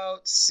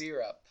about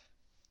syrup?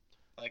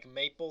 Like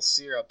maple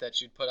syrup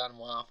that you'd put on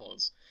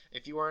waffles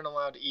if you weren't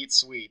allowed to eat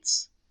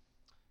sweets.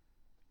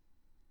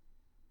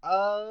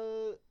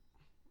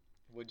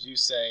 Would you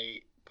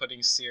say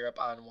putting syrup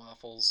on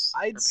waffles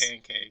or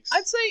pancakes?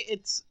 I'd say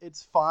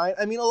it's fine.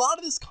 I mean, a lot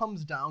of this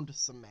comes down to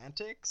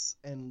semantics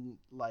and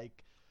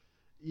like,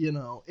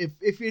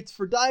 if it's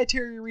for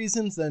dietary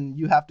reasons, then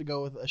you have to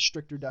go with a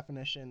stricter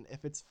definition.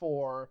 If it's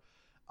for,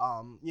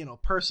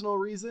 personal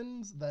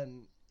reasons,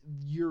 then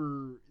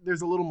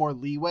there's a little more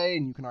leeway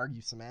and you can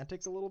argue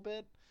semantics a little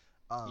bit.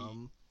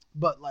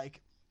 But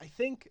like, I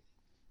think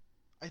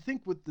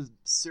with the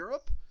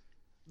syrup,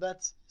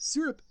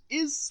 syrup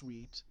is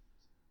sweet.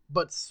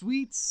 But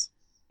sweets,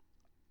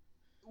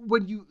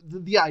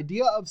 the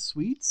idea of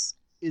sweets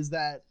is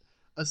that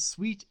a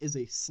sweet is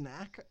a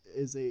snack,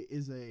 is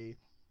a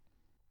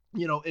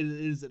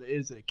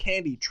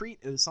candy treat.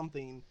 It is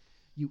something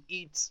you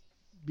eat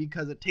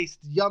because it tastes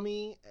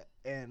yummy,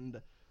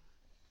 and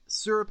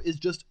syrup is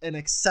just an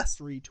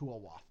accessory to a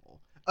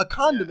waffle. A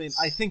condiment, yes.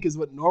 I think, is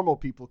what normal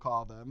people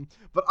call them,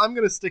 but I'm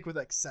gonna stick with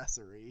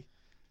accessory.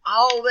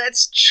 Oh,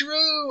 that's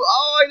true.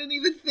 Oh, I didn't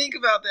even think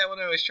about that when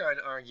I was trying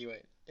to argue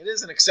it. It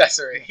is an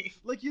accessory.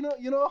 Like, you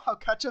know how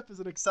ketchup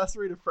is an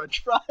accessory to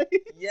French fries?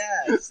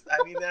 Yes.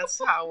 I mean, that's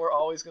how we're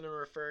always going to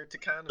refer to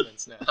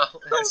condiments now,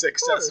 as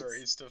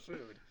accessories to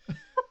food.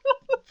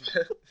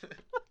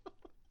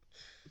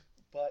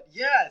 But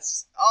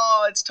yes.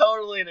 Oh, it's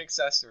totally an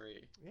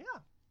accessory.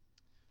 Yeah.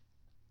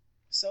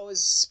 So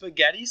is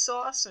spaghetti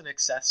sauce an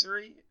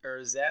accessory, or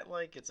is that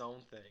like its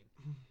own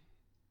thing?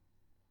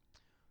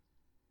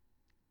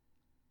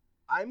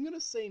 I'm going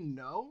to say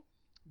no,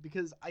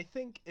 because I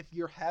think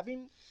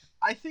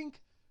I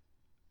think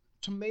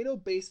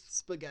tomato-based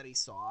spaghetti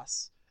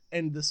sauce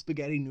and the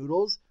spaghetti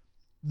noodles,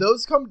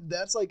 those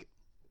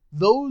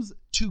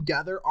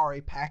together are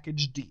a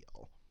package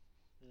deal.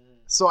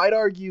 So I'd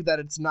argue that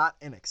it's not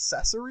an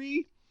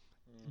accessory,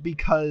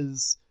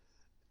 because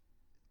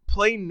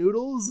plain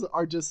noodles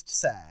are just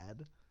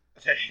sad.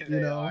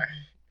 They are.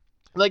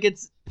 Like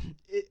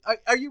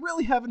are you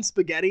really having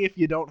spaghetti if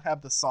you don't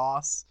have the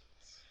sauce?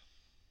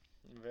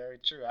 Very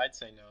true. I'd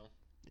say no.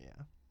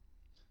 Yeah.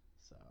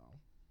 So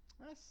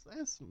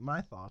that's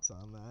my thoughts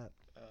on that.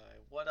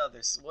 What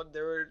others? What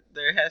there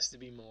has to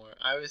be more.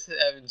 I was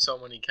having so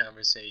many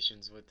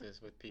conversations with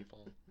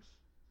people.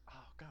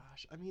 Oh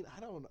gosh, I mean, I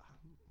don't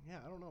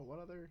know what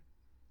other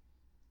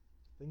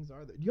things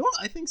are there. You know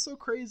what I think's so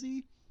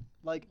crazy?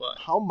 Like what?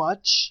 How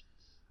much?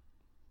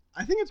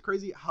 I think it's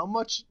crazy how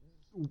much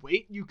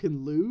weight you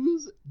can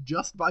lose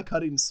just by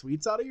cutting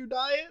sweets out of your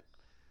diet.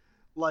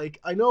 Like,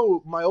 I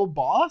know my old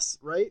boss,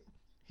 right?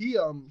 He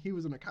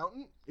was an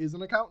accountant, is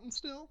an accountant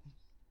still,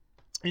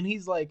 and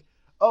he's like,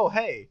 "Oh,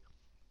 hey,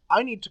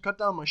 I need to cut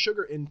down my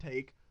sugar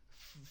intake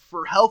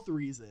for health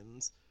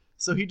reasons."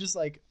 So he just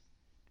like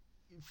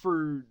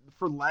for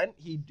Lent,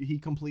 he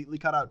completely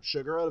cut out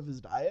sugar out of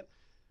his diet.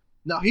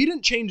 Now, he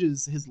didn't change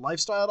his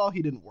lifestyle at all.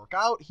 He didn't work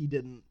out. He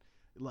didn't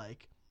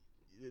like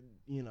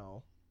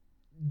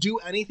do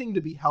anything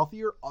to be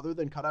healthier other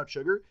than cut out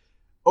sugar.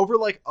 Over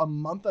like a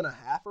month and a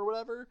half or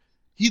whatever,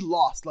 he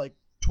lost like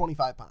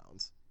 25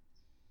 pounds.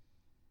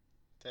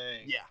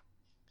 Dang.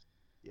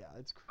 Yeah,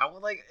 it's crazy. I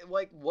would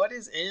like what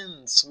is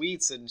in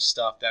sweets and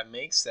stuff that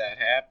makes that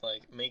happen?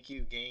 Like makes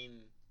you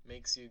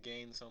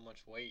gain so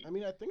much weight. I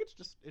mean, I think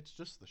it's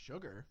just the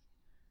sugar,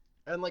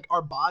 and like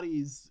our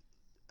bodies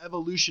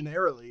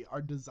evolutionarily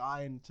are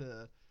designed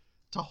to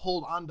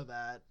hold on to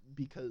that,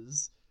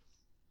 because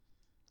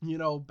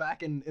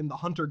back in the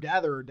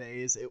hunter-gatherer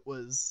days, it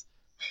was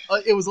a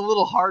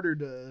little harder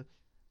to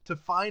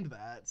find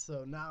that.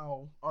 So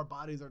now our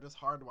bodies are just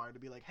hardwired to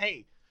be like,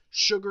 hey,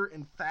 sugar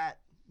and fat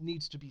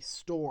needs to be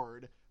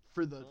stored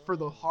for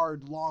the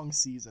hard long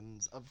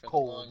seasons of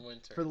cold,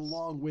 for the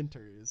long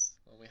winters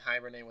when we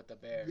hibernate with the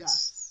bears.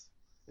 Yes,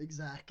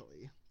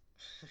 exactly.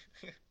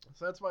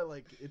 So that's why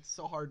like it's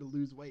so hard to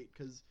lose weight,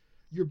 because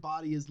your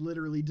body is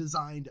literally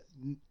designed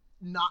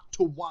not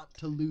to want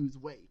to lose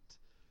weight.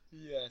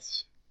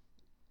 Yes.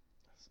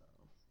 So.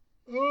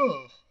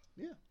 Oh.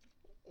 Yeah.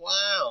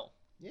 Wow.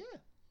 Yeah.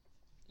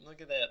 Look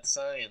at that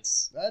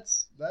science.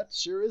 That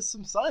sure is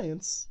some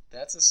science.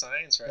 That's a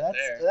science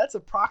there. That's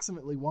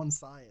approximately one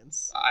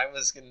science. That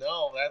was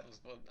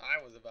what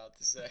I was about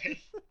to say.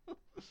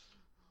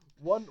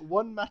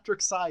 one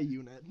metric psi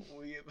unit.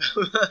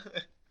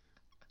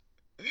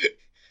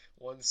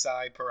 One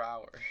psi per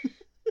hour.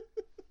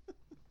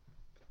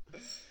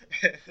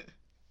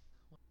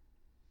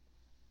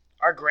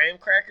 Are graham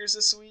crackers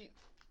a sweet?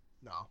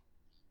 No.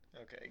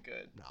 Okay,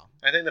 good. No.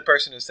 I think the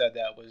person who said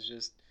that was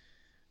just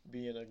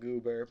being a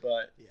goober,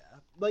 but yeah,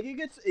 like it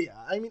gets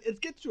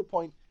to a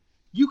point.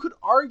 You could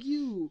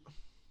argue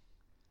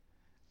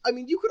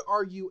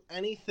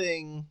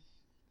anything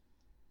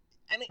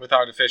with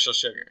artificial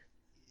sugar.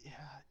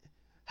 Yeah.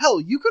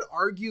 Hell, you could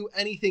argue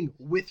anything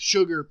with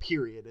sugar,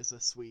 period, is a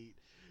sweet.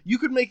 You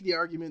could make the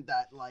argument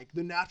that like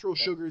the natural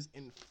sugars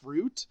in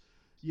fruit,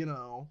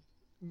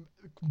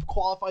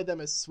 qualify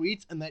them as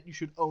sweets, and that you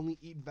should only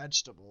eat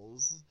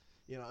vegetables.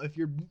 If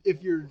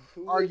you're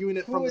arguing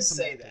it from the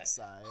semantic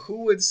side.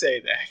 Who would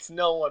say that?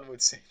 No one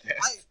would say that.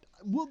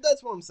 Well,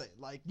 that's what I'm saying.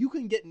 Like, you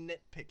can get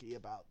nitpicky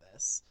about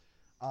this.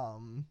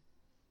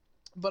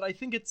 But I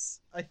think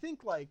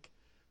like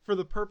for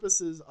the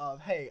purposes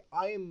of, hey,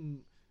 I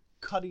am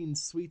cutting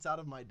sweets out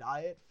of my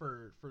diet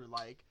for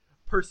like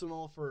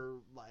personal,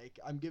 for like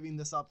I'm giving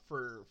this up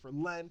for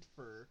Lent,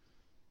 for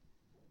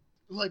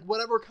like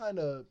whatever kind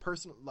of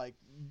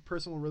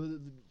personal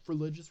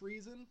religious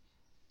reason.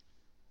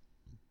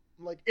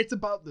 Like, it's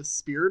about the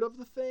spirit of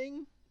the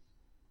thing,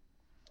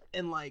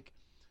 and like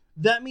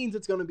that means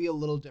it's going to be a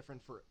little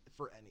different for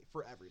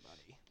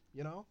everybody,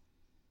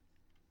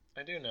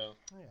 I do know.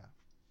 Yeah.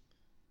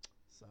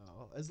 So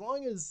as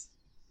long as,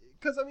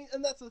 because I mean,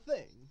 and that's the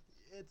thing,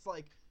 it's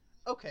like,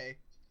 okay,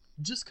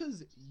 just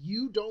because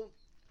you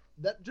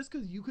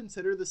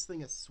consider this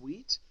thing as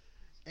sweet,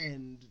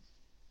 and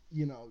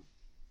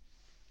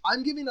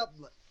I'm giving up,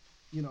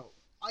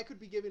 I could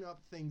be giving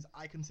up things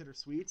I consider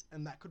sweets,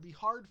 and that could be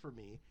hard for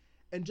me.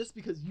 And just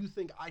because you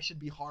think I should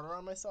be harder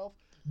on myself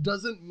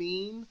doesn't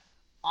mean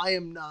I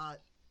am not,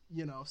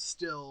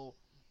 still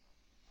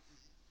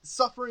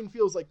suffering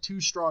feels like too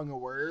strong a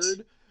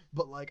word,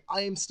 but like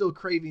I am still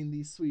craving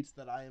these sweets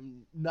that I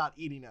am not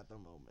eating at the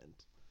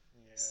moment.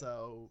 Yeah.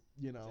 So,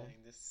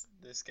 Dang,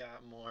 this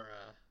got more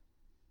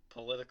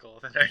political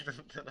than I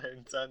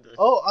intended.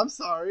 Oh, I'm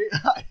sorry.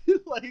 I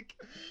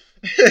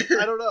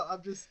don't know.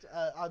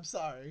 I'm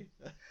sorry.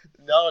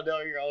 No,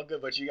 you're all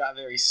good, but you got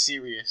very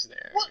serious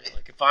there. What? You're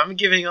like, if I'm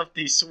giving up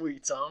these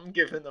sweets, I'm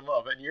giving them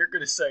up, and you're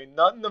gonna say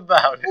nothing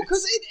about it. Well,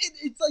 because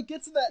it's like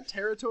gets in that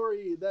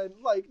territory. Then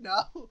like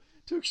now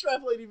to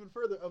extrapolate even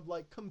further of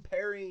like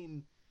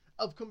comparing,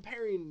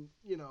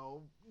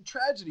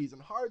 tragedies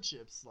and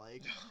hardships.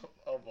 Like,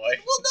 oh boy.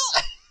 Well, no.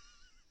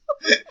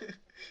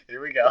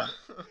 Here we go.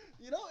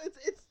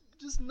 It's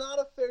just not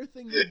a fair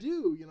thing to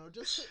do.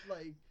 Just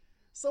like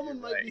someone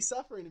You're might be right.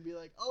 suffering and be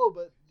like, oh,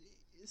 but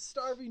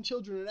starving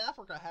children in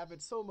Africa have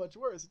it so much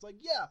worse. It's like,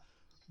 yeah,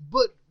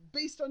 but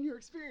based on your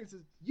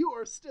experiences, you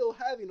are still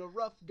having a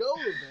rough go of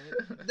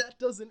it. That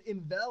doesn't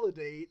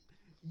invalidate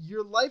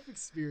your life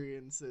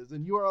experiences,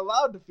 and you are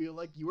allowed to feel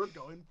like you are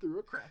going through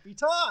a crappy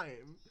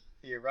time.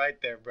 You're right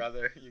there,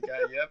 brother.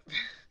 Yep.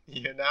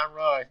 You're not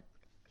wrong.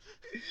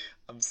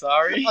 I'm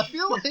sorry. I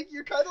feel like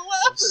you're kind of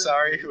laughing. I'm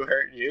sorry who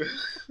hurt you.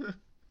 Can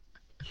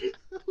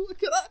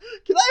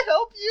I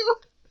help you?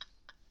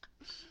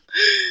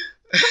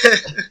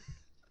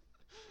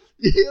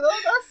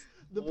 That's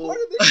the point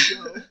of this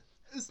show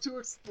is to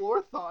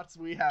explore thoughts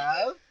we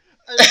have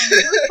and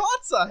these are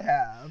thoughts I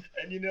have.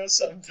 And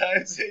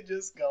sometimes they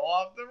just go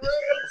off the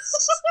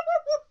rails.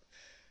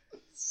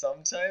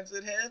 Sometimes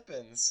it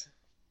happens.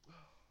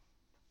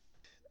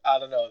 I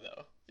don't know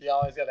though. You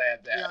always gotta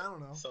add that. Yeah, I don't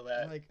know. So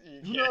that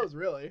who knows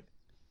really?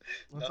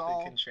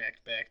 Nothing can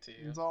track back to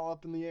you. It's all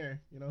up in the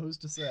air. Who's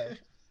to say?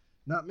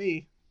 Not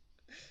me.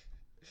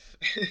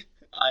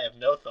 I have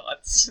no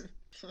thoughts.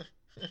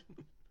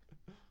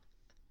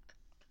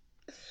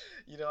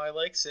 I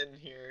like sitting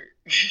here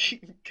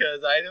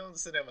because I don't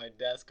sit at my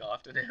desk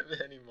often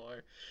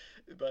anymore.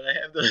 But I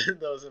have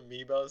those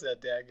amiibos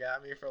that Dad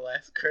got me for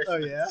last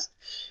Christmas. Oh, yeah?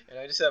 And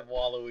I just have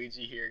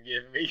Waluigi here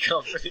giving me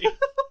company.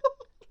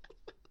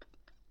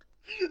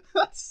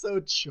 That's so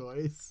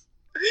choice.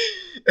 Oh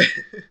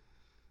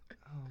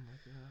my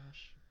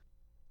gosh.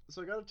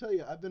 So I gotta tell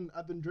you, I've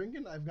been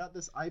drinking. I've got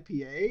this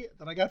IPA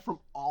that I got from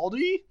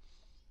Aldi.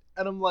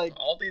 And I'm like,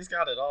 Aldi's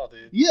got it all,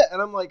 dude. yeah,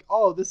 and I'm like,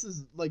 oh, this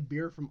is like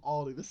beer from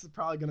Aldi. This is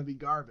probably gonna be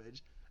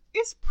garbage.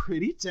 It's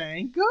pretty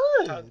dang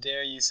good. How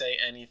dare you say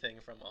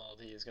anything from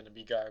Aldi is gonna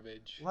be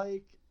garbage?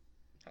 Like,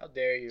 how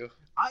dare you?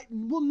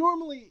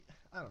 Normally,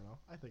 I don't know.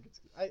 I think it's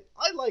good.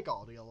 I like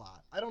Aldi a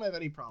lot. I don't have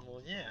any problem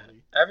with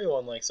Aldi.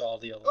 Everyone likes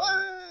Aldi a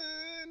lot.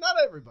 Not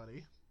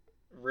everybody.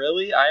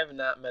 Really? I have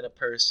not met a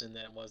person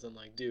that wasn't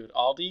like, dude,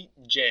 Aldi,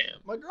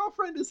 jam. My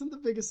girlfriend isn't the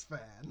biggest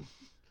fan.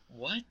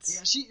 What?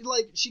 Yeah,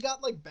 she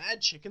got like bad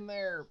chicken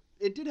there.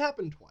 It did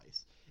happen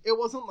twice. It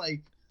wasn't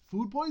like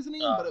food poisoning,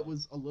 but it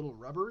was a little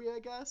rubbery, I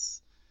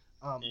guess.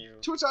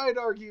 To which I'd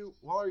argue,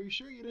 well, are you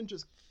sure you didn't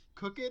just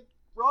cook it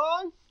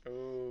wrong?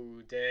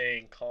 Oh,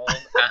 dang, called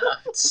out.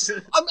 I'm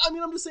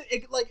just saying,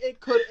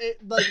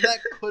 that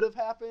could have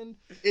happened.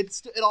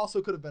 It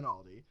also could have been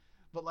Aldi,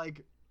 but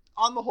like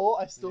on the whole,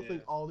 I still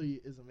think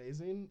Aldi is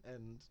amazing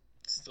and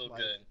still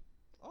good.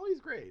 Aldi's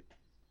great.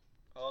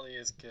 Aldi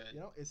is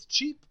good. It's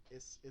cheap.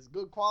 It's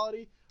good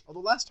quality.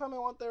 Although last time I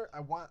went there, I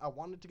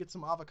wanted to get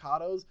some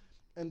avocados,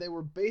 and it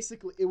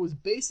was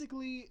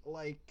basically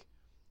like,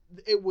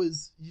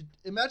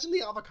 imagine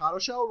the avocado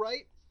shell,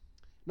 right?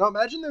 Now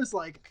imagine there's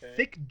like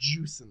thick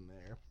juice in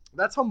there.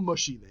 That's how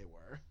mushy they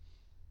were.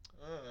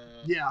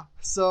 Yeah,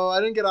 so I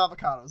didn't get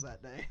avocados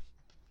that day.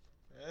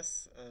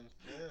 Yes.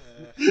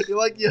 You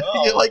like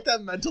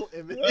that mental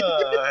image?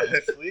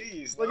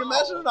 Please. Like,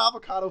 imagine an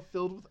avocado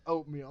filled with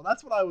oatmeal.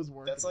 That's what I was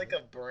working. That's like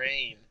a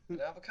brain. An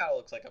avocado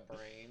looks like a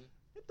brain.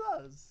 It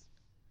does.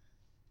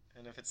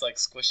 And if it's like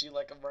squishy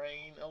like a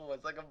brain, oh,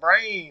 it's like a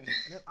brain.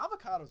 Man,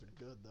 avocados are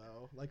good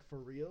though. Like, for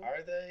real.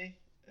 Are they?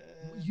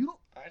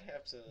 I'd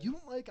have to. You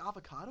don't like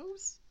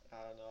avocados? No,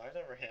 I've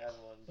never had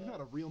one. But... You're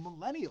not a real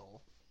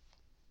millennial.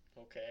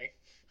 Okay.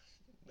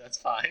 That's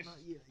fine.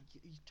 You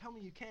tell me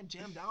you can't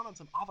jam down on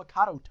some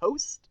avocado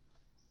toast?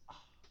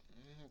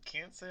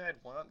 Can't say I'd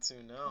want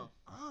to, no.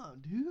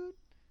 Dude.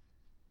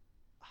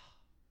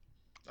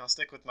 I'll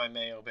stick with my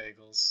mayo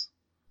bagels.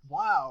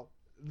 Wow.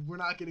 We're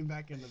not getting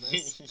back into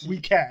this. We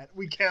can't.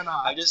 We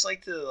cannot. I just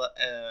like to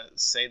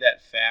say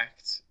that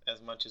fact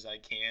as much as I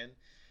can.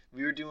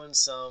 We were doing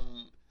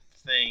some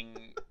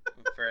thing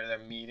for the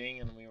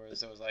meeting, and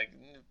it was like,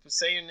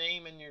 say your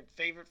name and your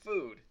favorite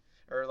food.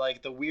 Or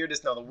like the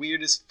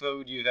weirdest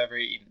food you've ever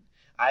eaten.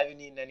 I haven't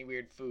eaten any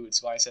weird food,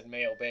 so I said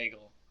mayo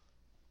bagel.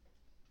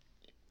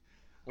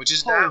 Which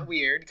is not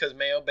weird, because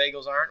mayo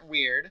bagels aren't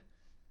weird.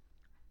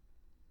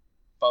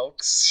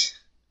 Folks.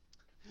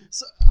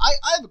 So, I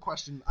have a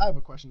question. I have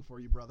a question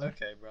for you, brother.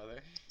 Okay, brother.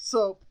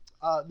 So,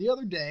 the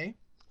other day,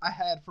 I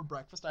had for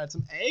breakfast, I had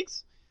some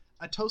eggs.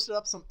 I toasted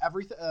up some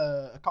everything,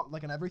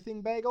 like an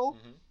everything bagel.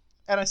 Mm-hmm.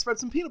 And I spread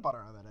some peanut butter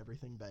on that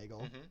everything bagel.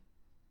 Mm-hmm.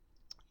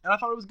 And I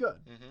thought it was good.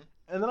 Mm-hmm.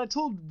 And then I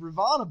told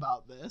Ravon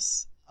about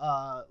this,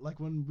 like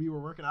when we were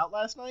working out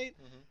last night.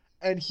 Mm-hmm.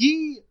 And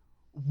he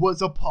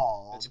was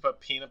appalled. Did you put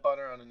peanut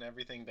butter on an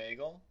everything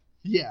bagel?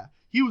 Yeah.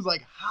 He was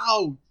like,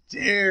 how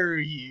dare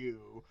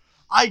you?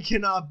 I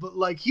cannot, but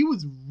like he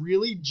was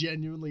really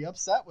genuinely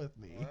upset with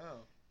me.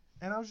 Wow.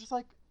 And I was just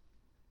like,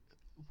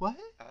 what?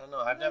 I don't know.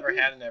 I've never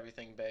had an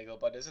everything bagel,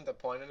 but isn't the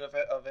point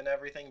of an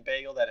everything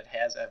bagel that it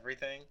has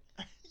everything?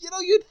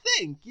 You'd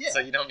think, yeah. So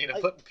you don't need to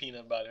put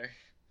peanut butter.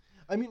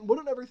 I mean, what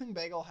an everything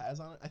bagel has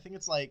on it, I think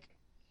it's like,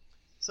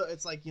 so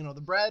it's like,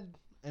 the bread,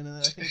 and then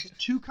I think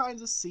it's 2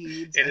 kinds of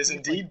seeds. It is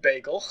indeed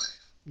bagel.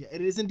 Yeah,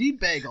 it is indeed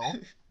bagel.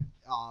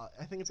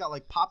 I think it's got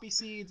like poppy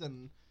seeds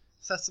and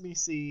sesame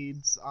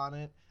seeds on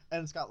it,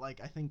 and it's got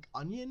like, I think,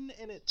 onion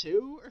in it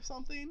too, or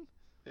something.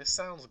 This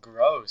sounds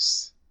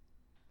gross.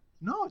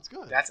 No, it's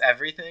good. That's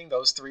everything?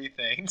 Those 3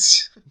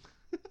 things?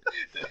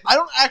 I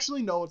don't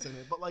actually know what's in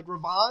it, but like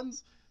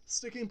Ravon's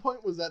sticking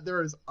point was that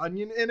there is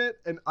onion in it,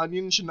 and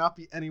onion should not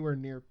be anywhere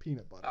near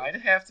peanut butter. I'd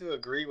have to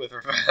agree with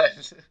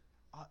Ravon.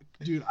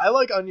 Dude, I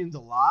like onions a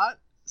lot,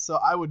 so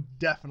I would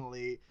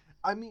definitely...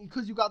 I mean,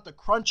 because you got the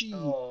crunchy...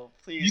 Oh,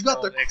 please you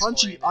got the don't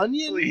crunchy explain it.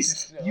 onion.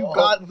 Please, no. You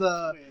got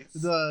the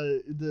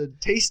Please.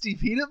 tasty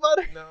peanut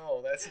butter.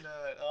 No, that's not...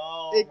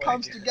 Oh, It my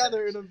comes God.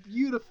 together in a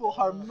beautiful,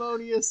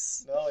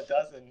 harmonious... No, it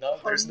doesn't. No,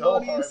 there's no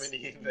harmonious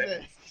harmony in that.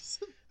 mix.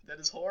 That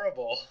is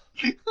horrible.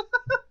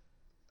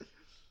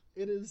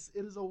 It is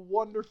a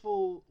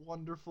wonderful,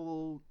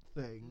 wonderful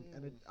thing,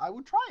 and I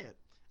would try it.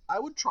 I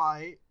would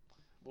try...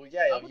 Well,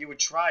 yeah, you would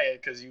try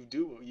it because you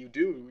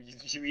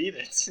eat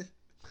it.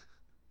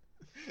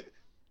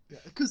 Yeah,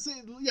 because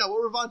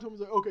what Ravon told me was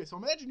like, okay, so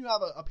imagine you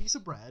have a piece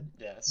of bread,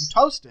 Yes. you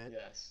toast it,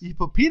 Yes. you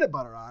put peanut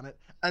butter on it,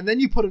 and then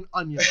you put an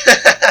onion on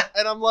it.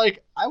 And I'm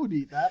like, I would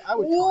eat that. I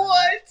would try that.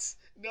 What?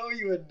 No,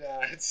 you would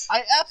not.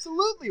 I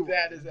absolutely would.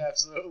 That is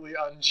absolutely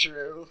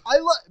untrue.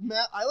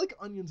 Matt, I like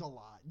onions a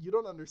lot. You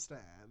don't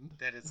understand.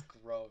 That is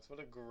gross.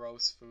 What a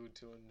gross food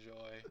to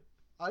enjoy.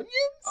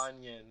 Onions?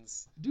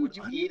 Onions. Dude, would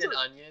you eat onions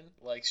an onion,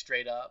 like,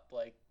 straight up?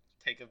 Like,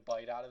 take a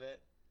bite out of it?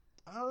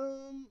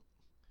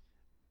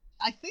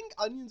 I think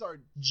onions are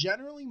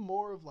generally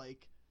more of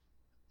like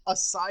a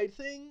side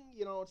thing.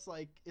 It's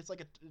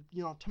like a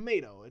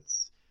tomato.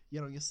 It's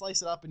you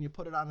slice it up and you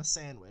put it on a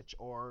sandwich,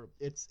 or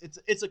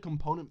it's a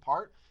component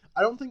part.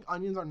 I don't think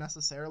onions are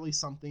necessarily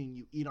something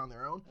you eat on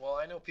their own. Well,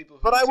 I know people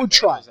who But eat I would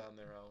try. tomatoes on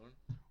their own.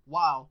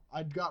 Wow,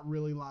 I got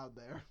really loud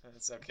there.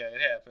 That's okay.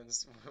 It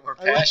happens. We're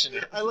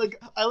passionate. I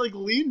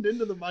leaned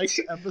into the mic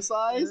to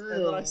emphasize,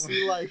 and then I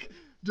see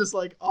just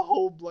like a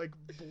whole like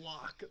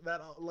block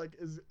that like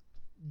is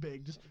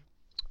big. Just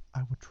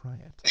I would try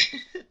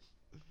it.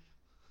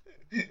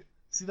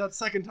 See, that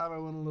second time I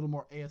went a little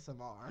more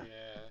ASMR.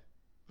 Yeah.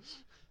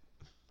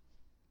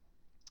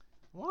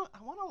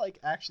 I want to like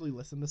actually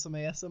listen to some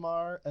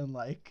ASMR and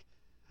like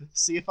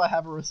see if I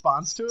have a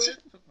response to it.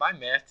 My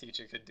math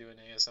teacher could do an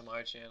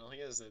ASMR channel.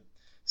 He has the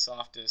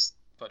softest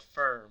but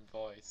firm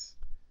voice.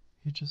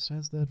 He just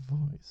has that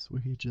voice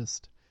where he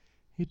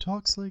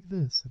talks like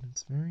this, and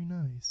it's very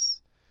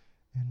nice.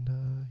 And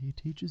he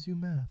teaches you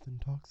math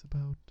and talks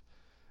about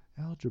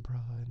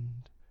algebra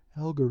and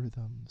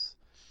algorithms.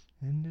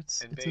 And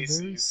it's a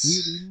very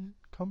soothing,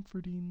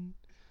 comforting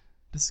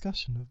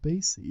discussion of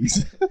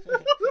bases.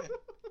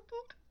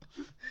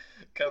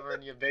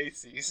 Covering your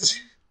bases.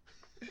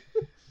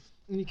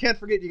 And you can't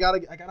forget,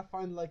 I gotta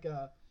find like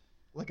a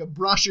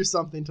brush or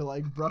something to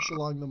like brush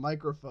along the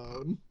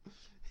microphone.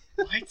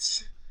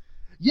 What?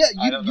 Yeah,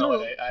 I don't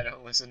know. I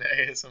don't listen to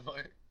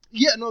ASMR.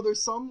 Yeah, no,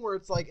 there's some where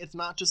it's like it's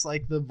not just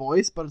like the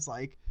voice, but it's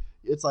like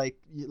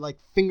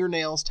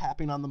fingernails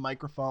tapping on the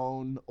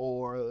microphone,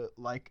 or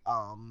like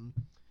a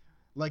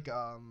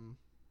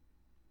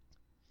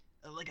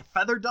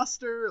feather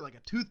duster, or like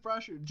a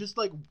toothbrush, or just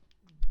like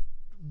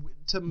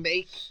to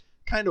make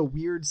kind of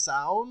weird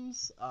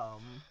sounds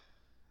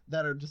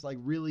that are just like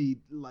really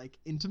like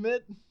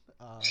intimate.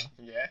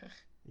 Yeah.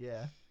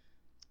 Yeah.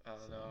 I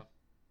don't know.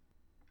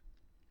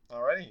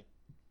 Alrighty.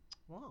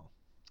 Wow.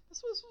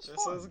 This was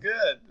This fun. was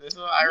good.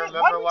 I remember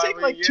why'd we why take,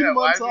 like, 2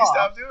 why months did we off?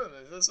 stop doing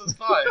this? This was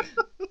fun.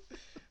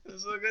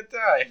 This was a good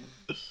time.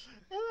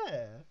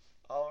 Yeah.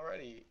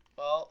 Alrighty.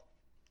 Well,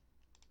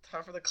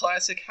 time for the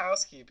classic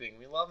housekeeping.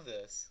 We love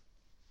this.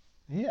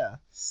 Yeah.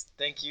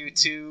 Thank you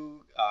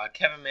to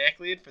Kevin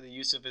MacLeod for the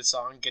use of his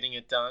song "Getting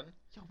It Done."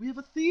 Yo, we have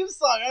a theme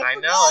song. I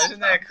know,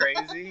 isn't that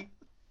crazy?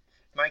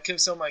 My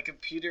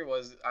computer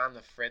was on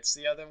the fritz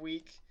the other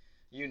week.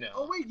 You know.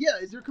 Oh wait, yeah.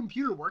 Is your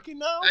computer working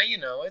now?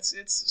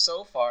 It's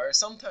so far.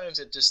 Sometimes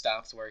it just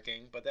stops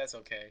working, but that's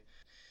okay.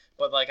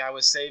 But like I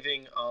was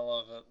saving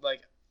all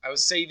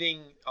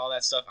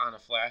that stuff on a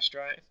flash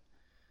drive.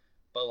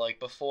 But like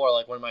before,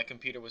 like when my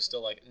computer was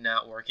still like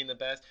not working the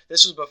best.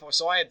 This was before,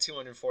 so I had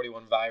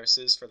 241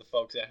 viruses for the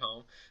folks at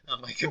home on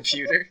my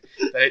computer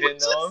that I didn't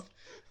know of.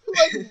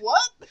 Like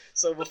what?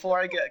 So before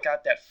I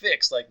got that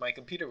fixed, like my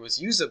computer was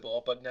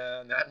usable, but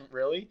not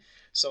really.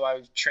 So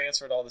I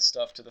transferred all the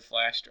stuff to the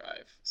flash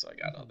drive. So I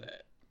got all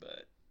that.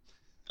 But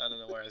I don't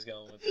know where I was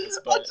going with this.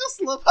 But I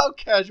just love how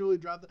casually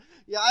dropped it.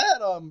 Yeah, I had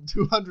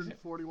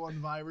 241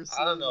 viruses.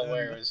 I don't know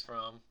where it was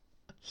from.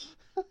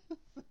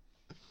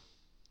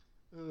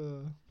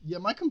 Yeah,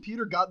 my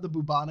computer got the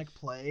bubonic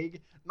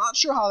plague. Not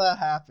sure how that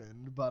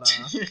happened, but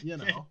you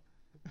know.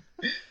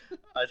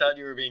 I thought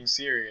you were being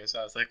serious.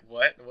 I was like,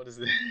 what? What is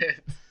that?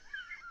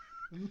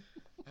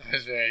 I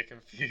was very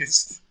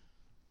confused.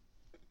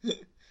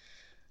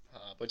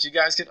 But you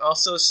guys can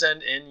also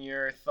send in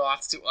your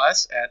thoughts to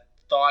us at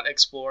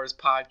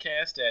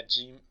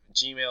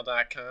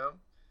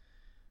thoughtexplorerspodcast@gmail.com.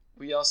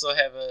 We also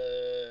have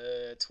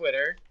a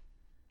Twitter.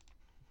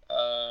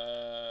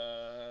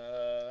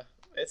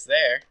 It's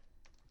there.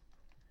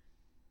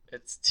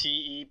 It's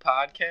TE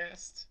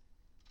Podcast.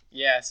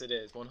 Yes, it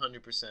is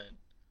 100%.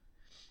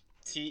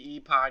 TE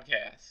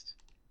Podcast.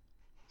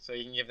 So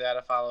you can give that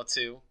a follow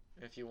too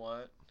if you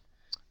want.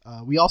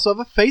 We also have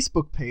a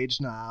Facebook page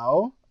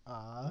now.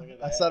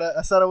 I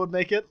said I would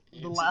make it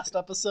the last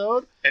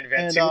episode. And we've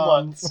had 2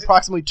 months.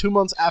 Approximately 2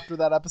 months after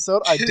that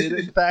episode, I did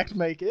in fact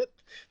make it.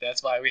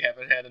 That's why we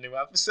haven't had a new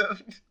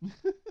episode. We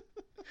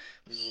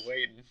were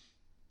waiting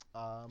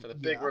for the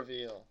big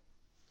reveal.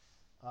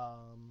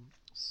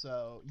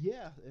 So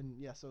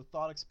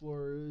Thought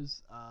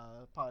Explorers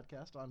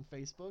podcast on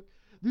Facebook.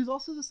 There's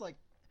also this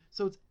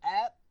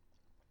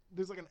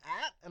there's like an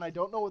 @ and I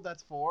don't know what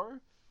that's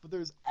for, but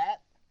there's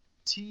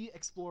 @T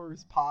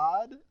Explorers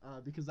Pod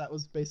because that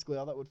was basically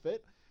all that would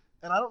fit.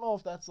 And I don't know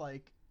if that's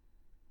I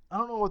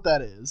don't know what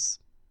that is,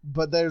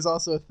 but there's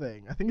also a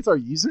thing. I think it's our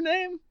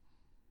username.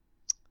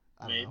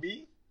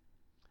 Maybe.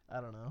 I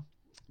don't know.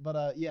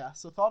 But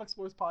so Thought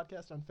Explorers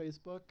Podcast on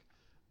Facebook.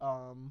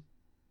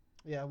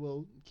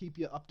 We'll keep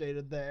you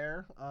updated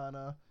there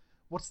on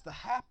what's the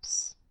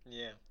haps.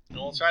 Yeah, and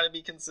we'll try to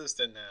be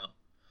consistent now.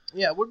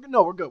 Yeah, we're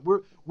good.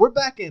 We're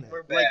back in it.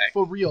 We're back. Like,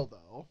 for real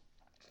though.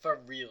 For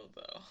real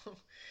though.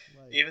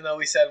 Even though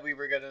we said we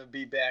were gonna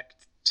be back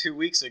 2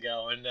 weeks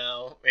ago, and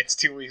now it's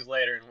 2 weeks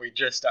later, and we're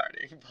just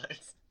starting. But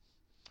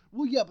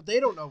well, yeah, but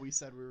they don't know we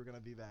said we were gonna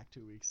be back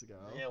 2 weeks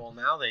ago. Yeah, well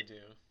now they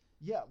do.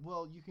 Yeah,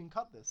 well you can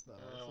cut this though.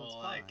 So it's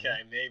fine.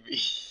 Okay,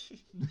 maybe.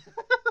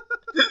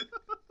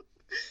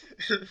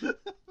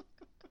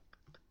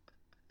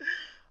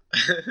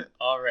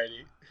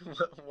 Alrighty.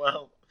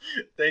 Well,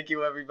 thank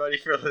you everybody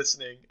for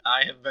listening.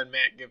 I have been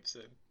Matt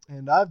Gibson.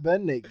 And I've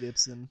been Nate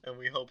Gibson. And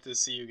we hope to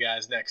see you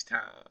guys next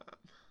time.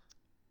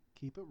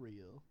 Keep it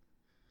real.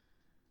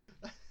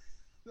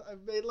 I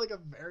made a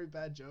very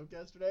bad joke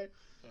yesterday.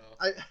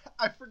 Oh.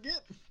 I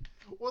forget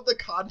what the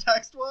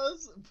context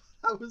was,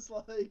 but I was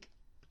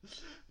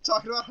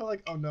talking about how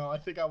oh no, I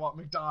think I want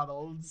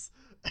McDonald's.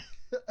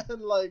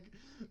 And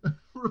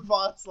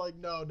Ravat's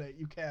no, Nate,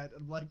 you can't.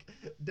 And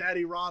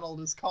Daddy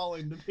Ronald is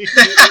calling to me.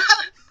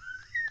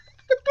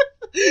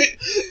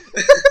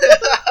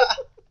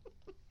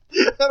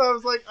 And I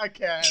was I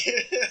can't.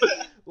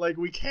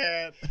 We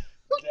can't.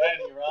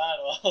 Daddy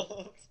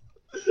Ronald.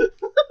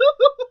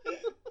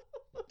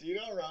 Do you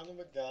know Ronald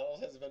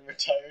McDonald has been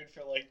retired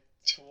for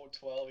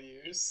 12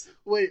 years?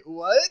 Wait,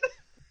 what?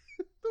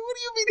 What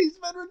do you mean he's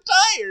been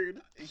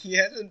retired? He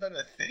hasn't been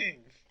a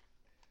thing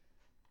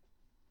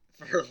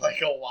for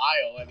a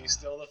while, and he's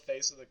still the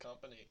face of the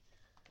company.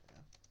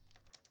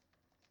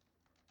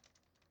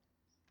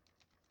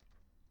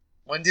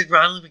 When did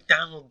Ronald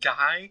McDonald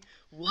die?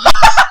 What?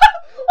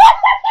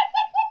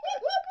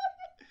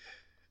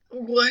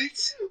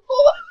 What?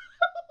 Hold on.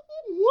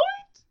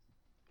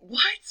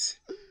 What?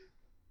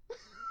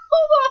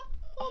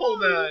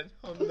 Hold on.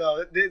 Oh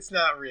no, it's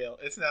not real.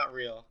 It's not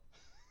real.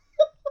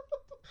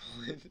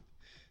 What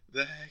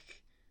the heck?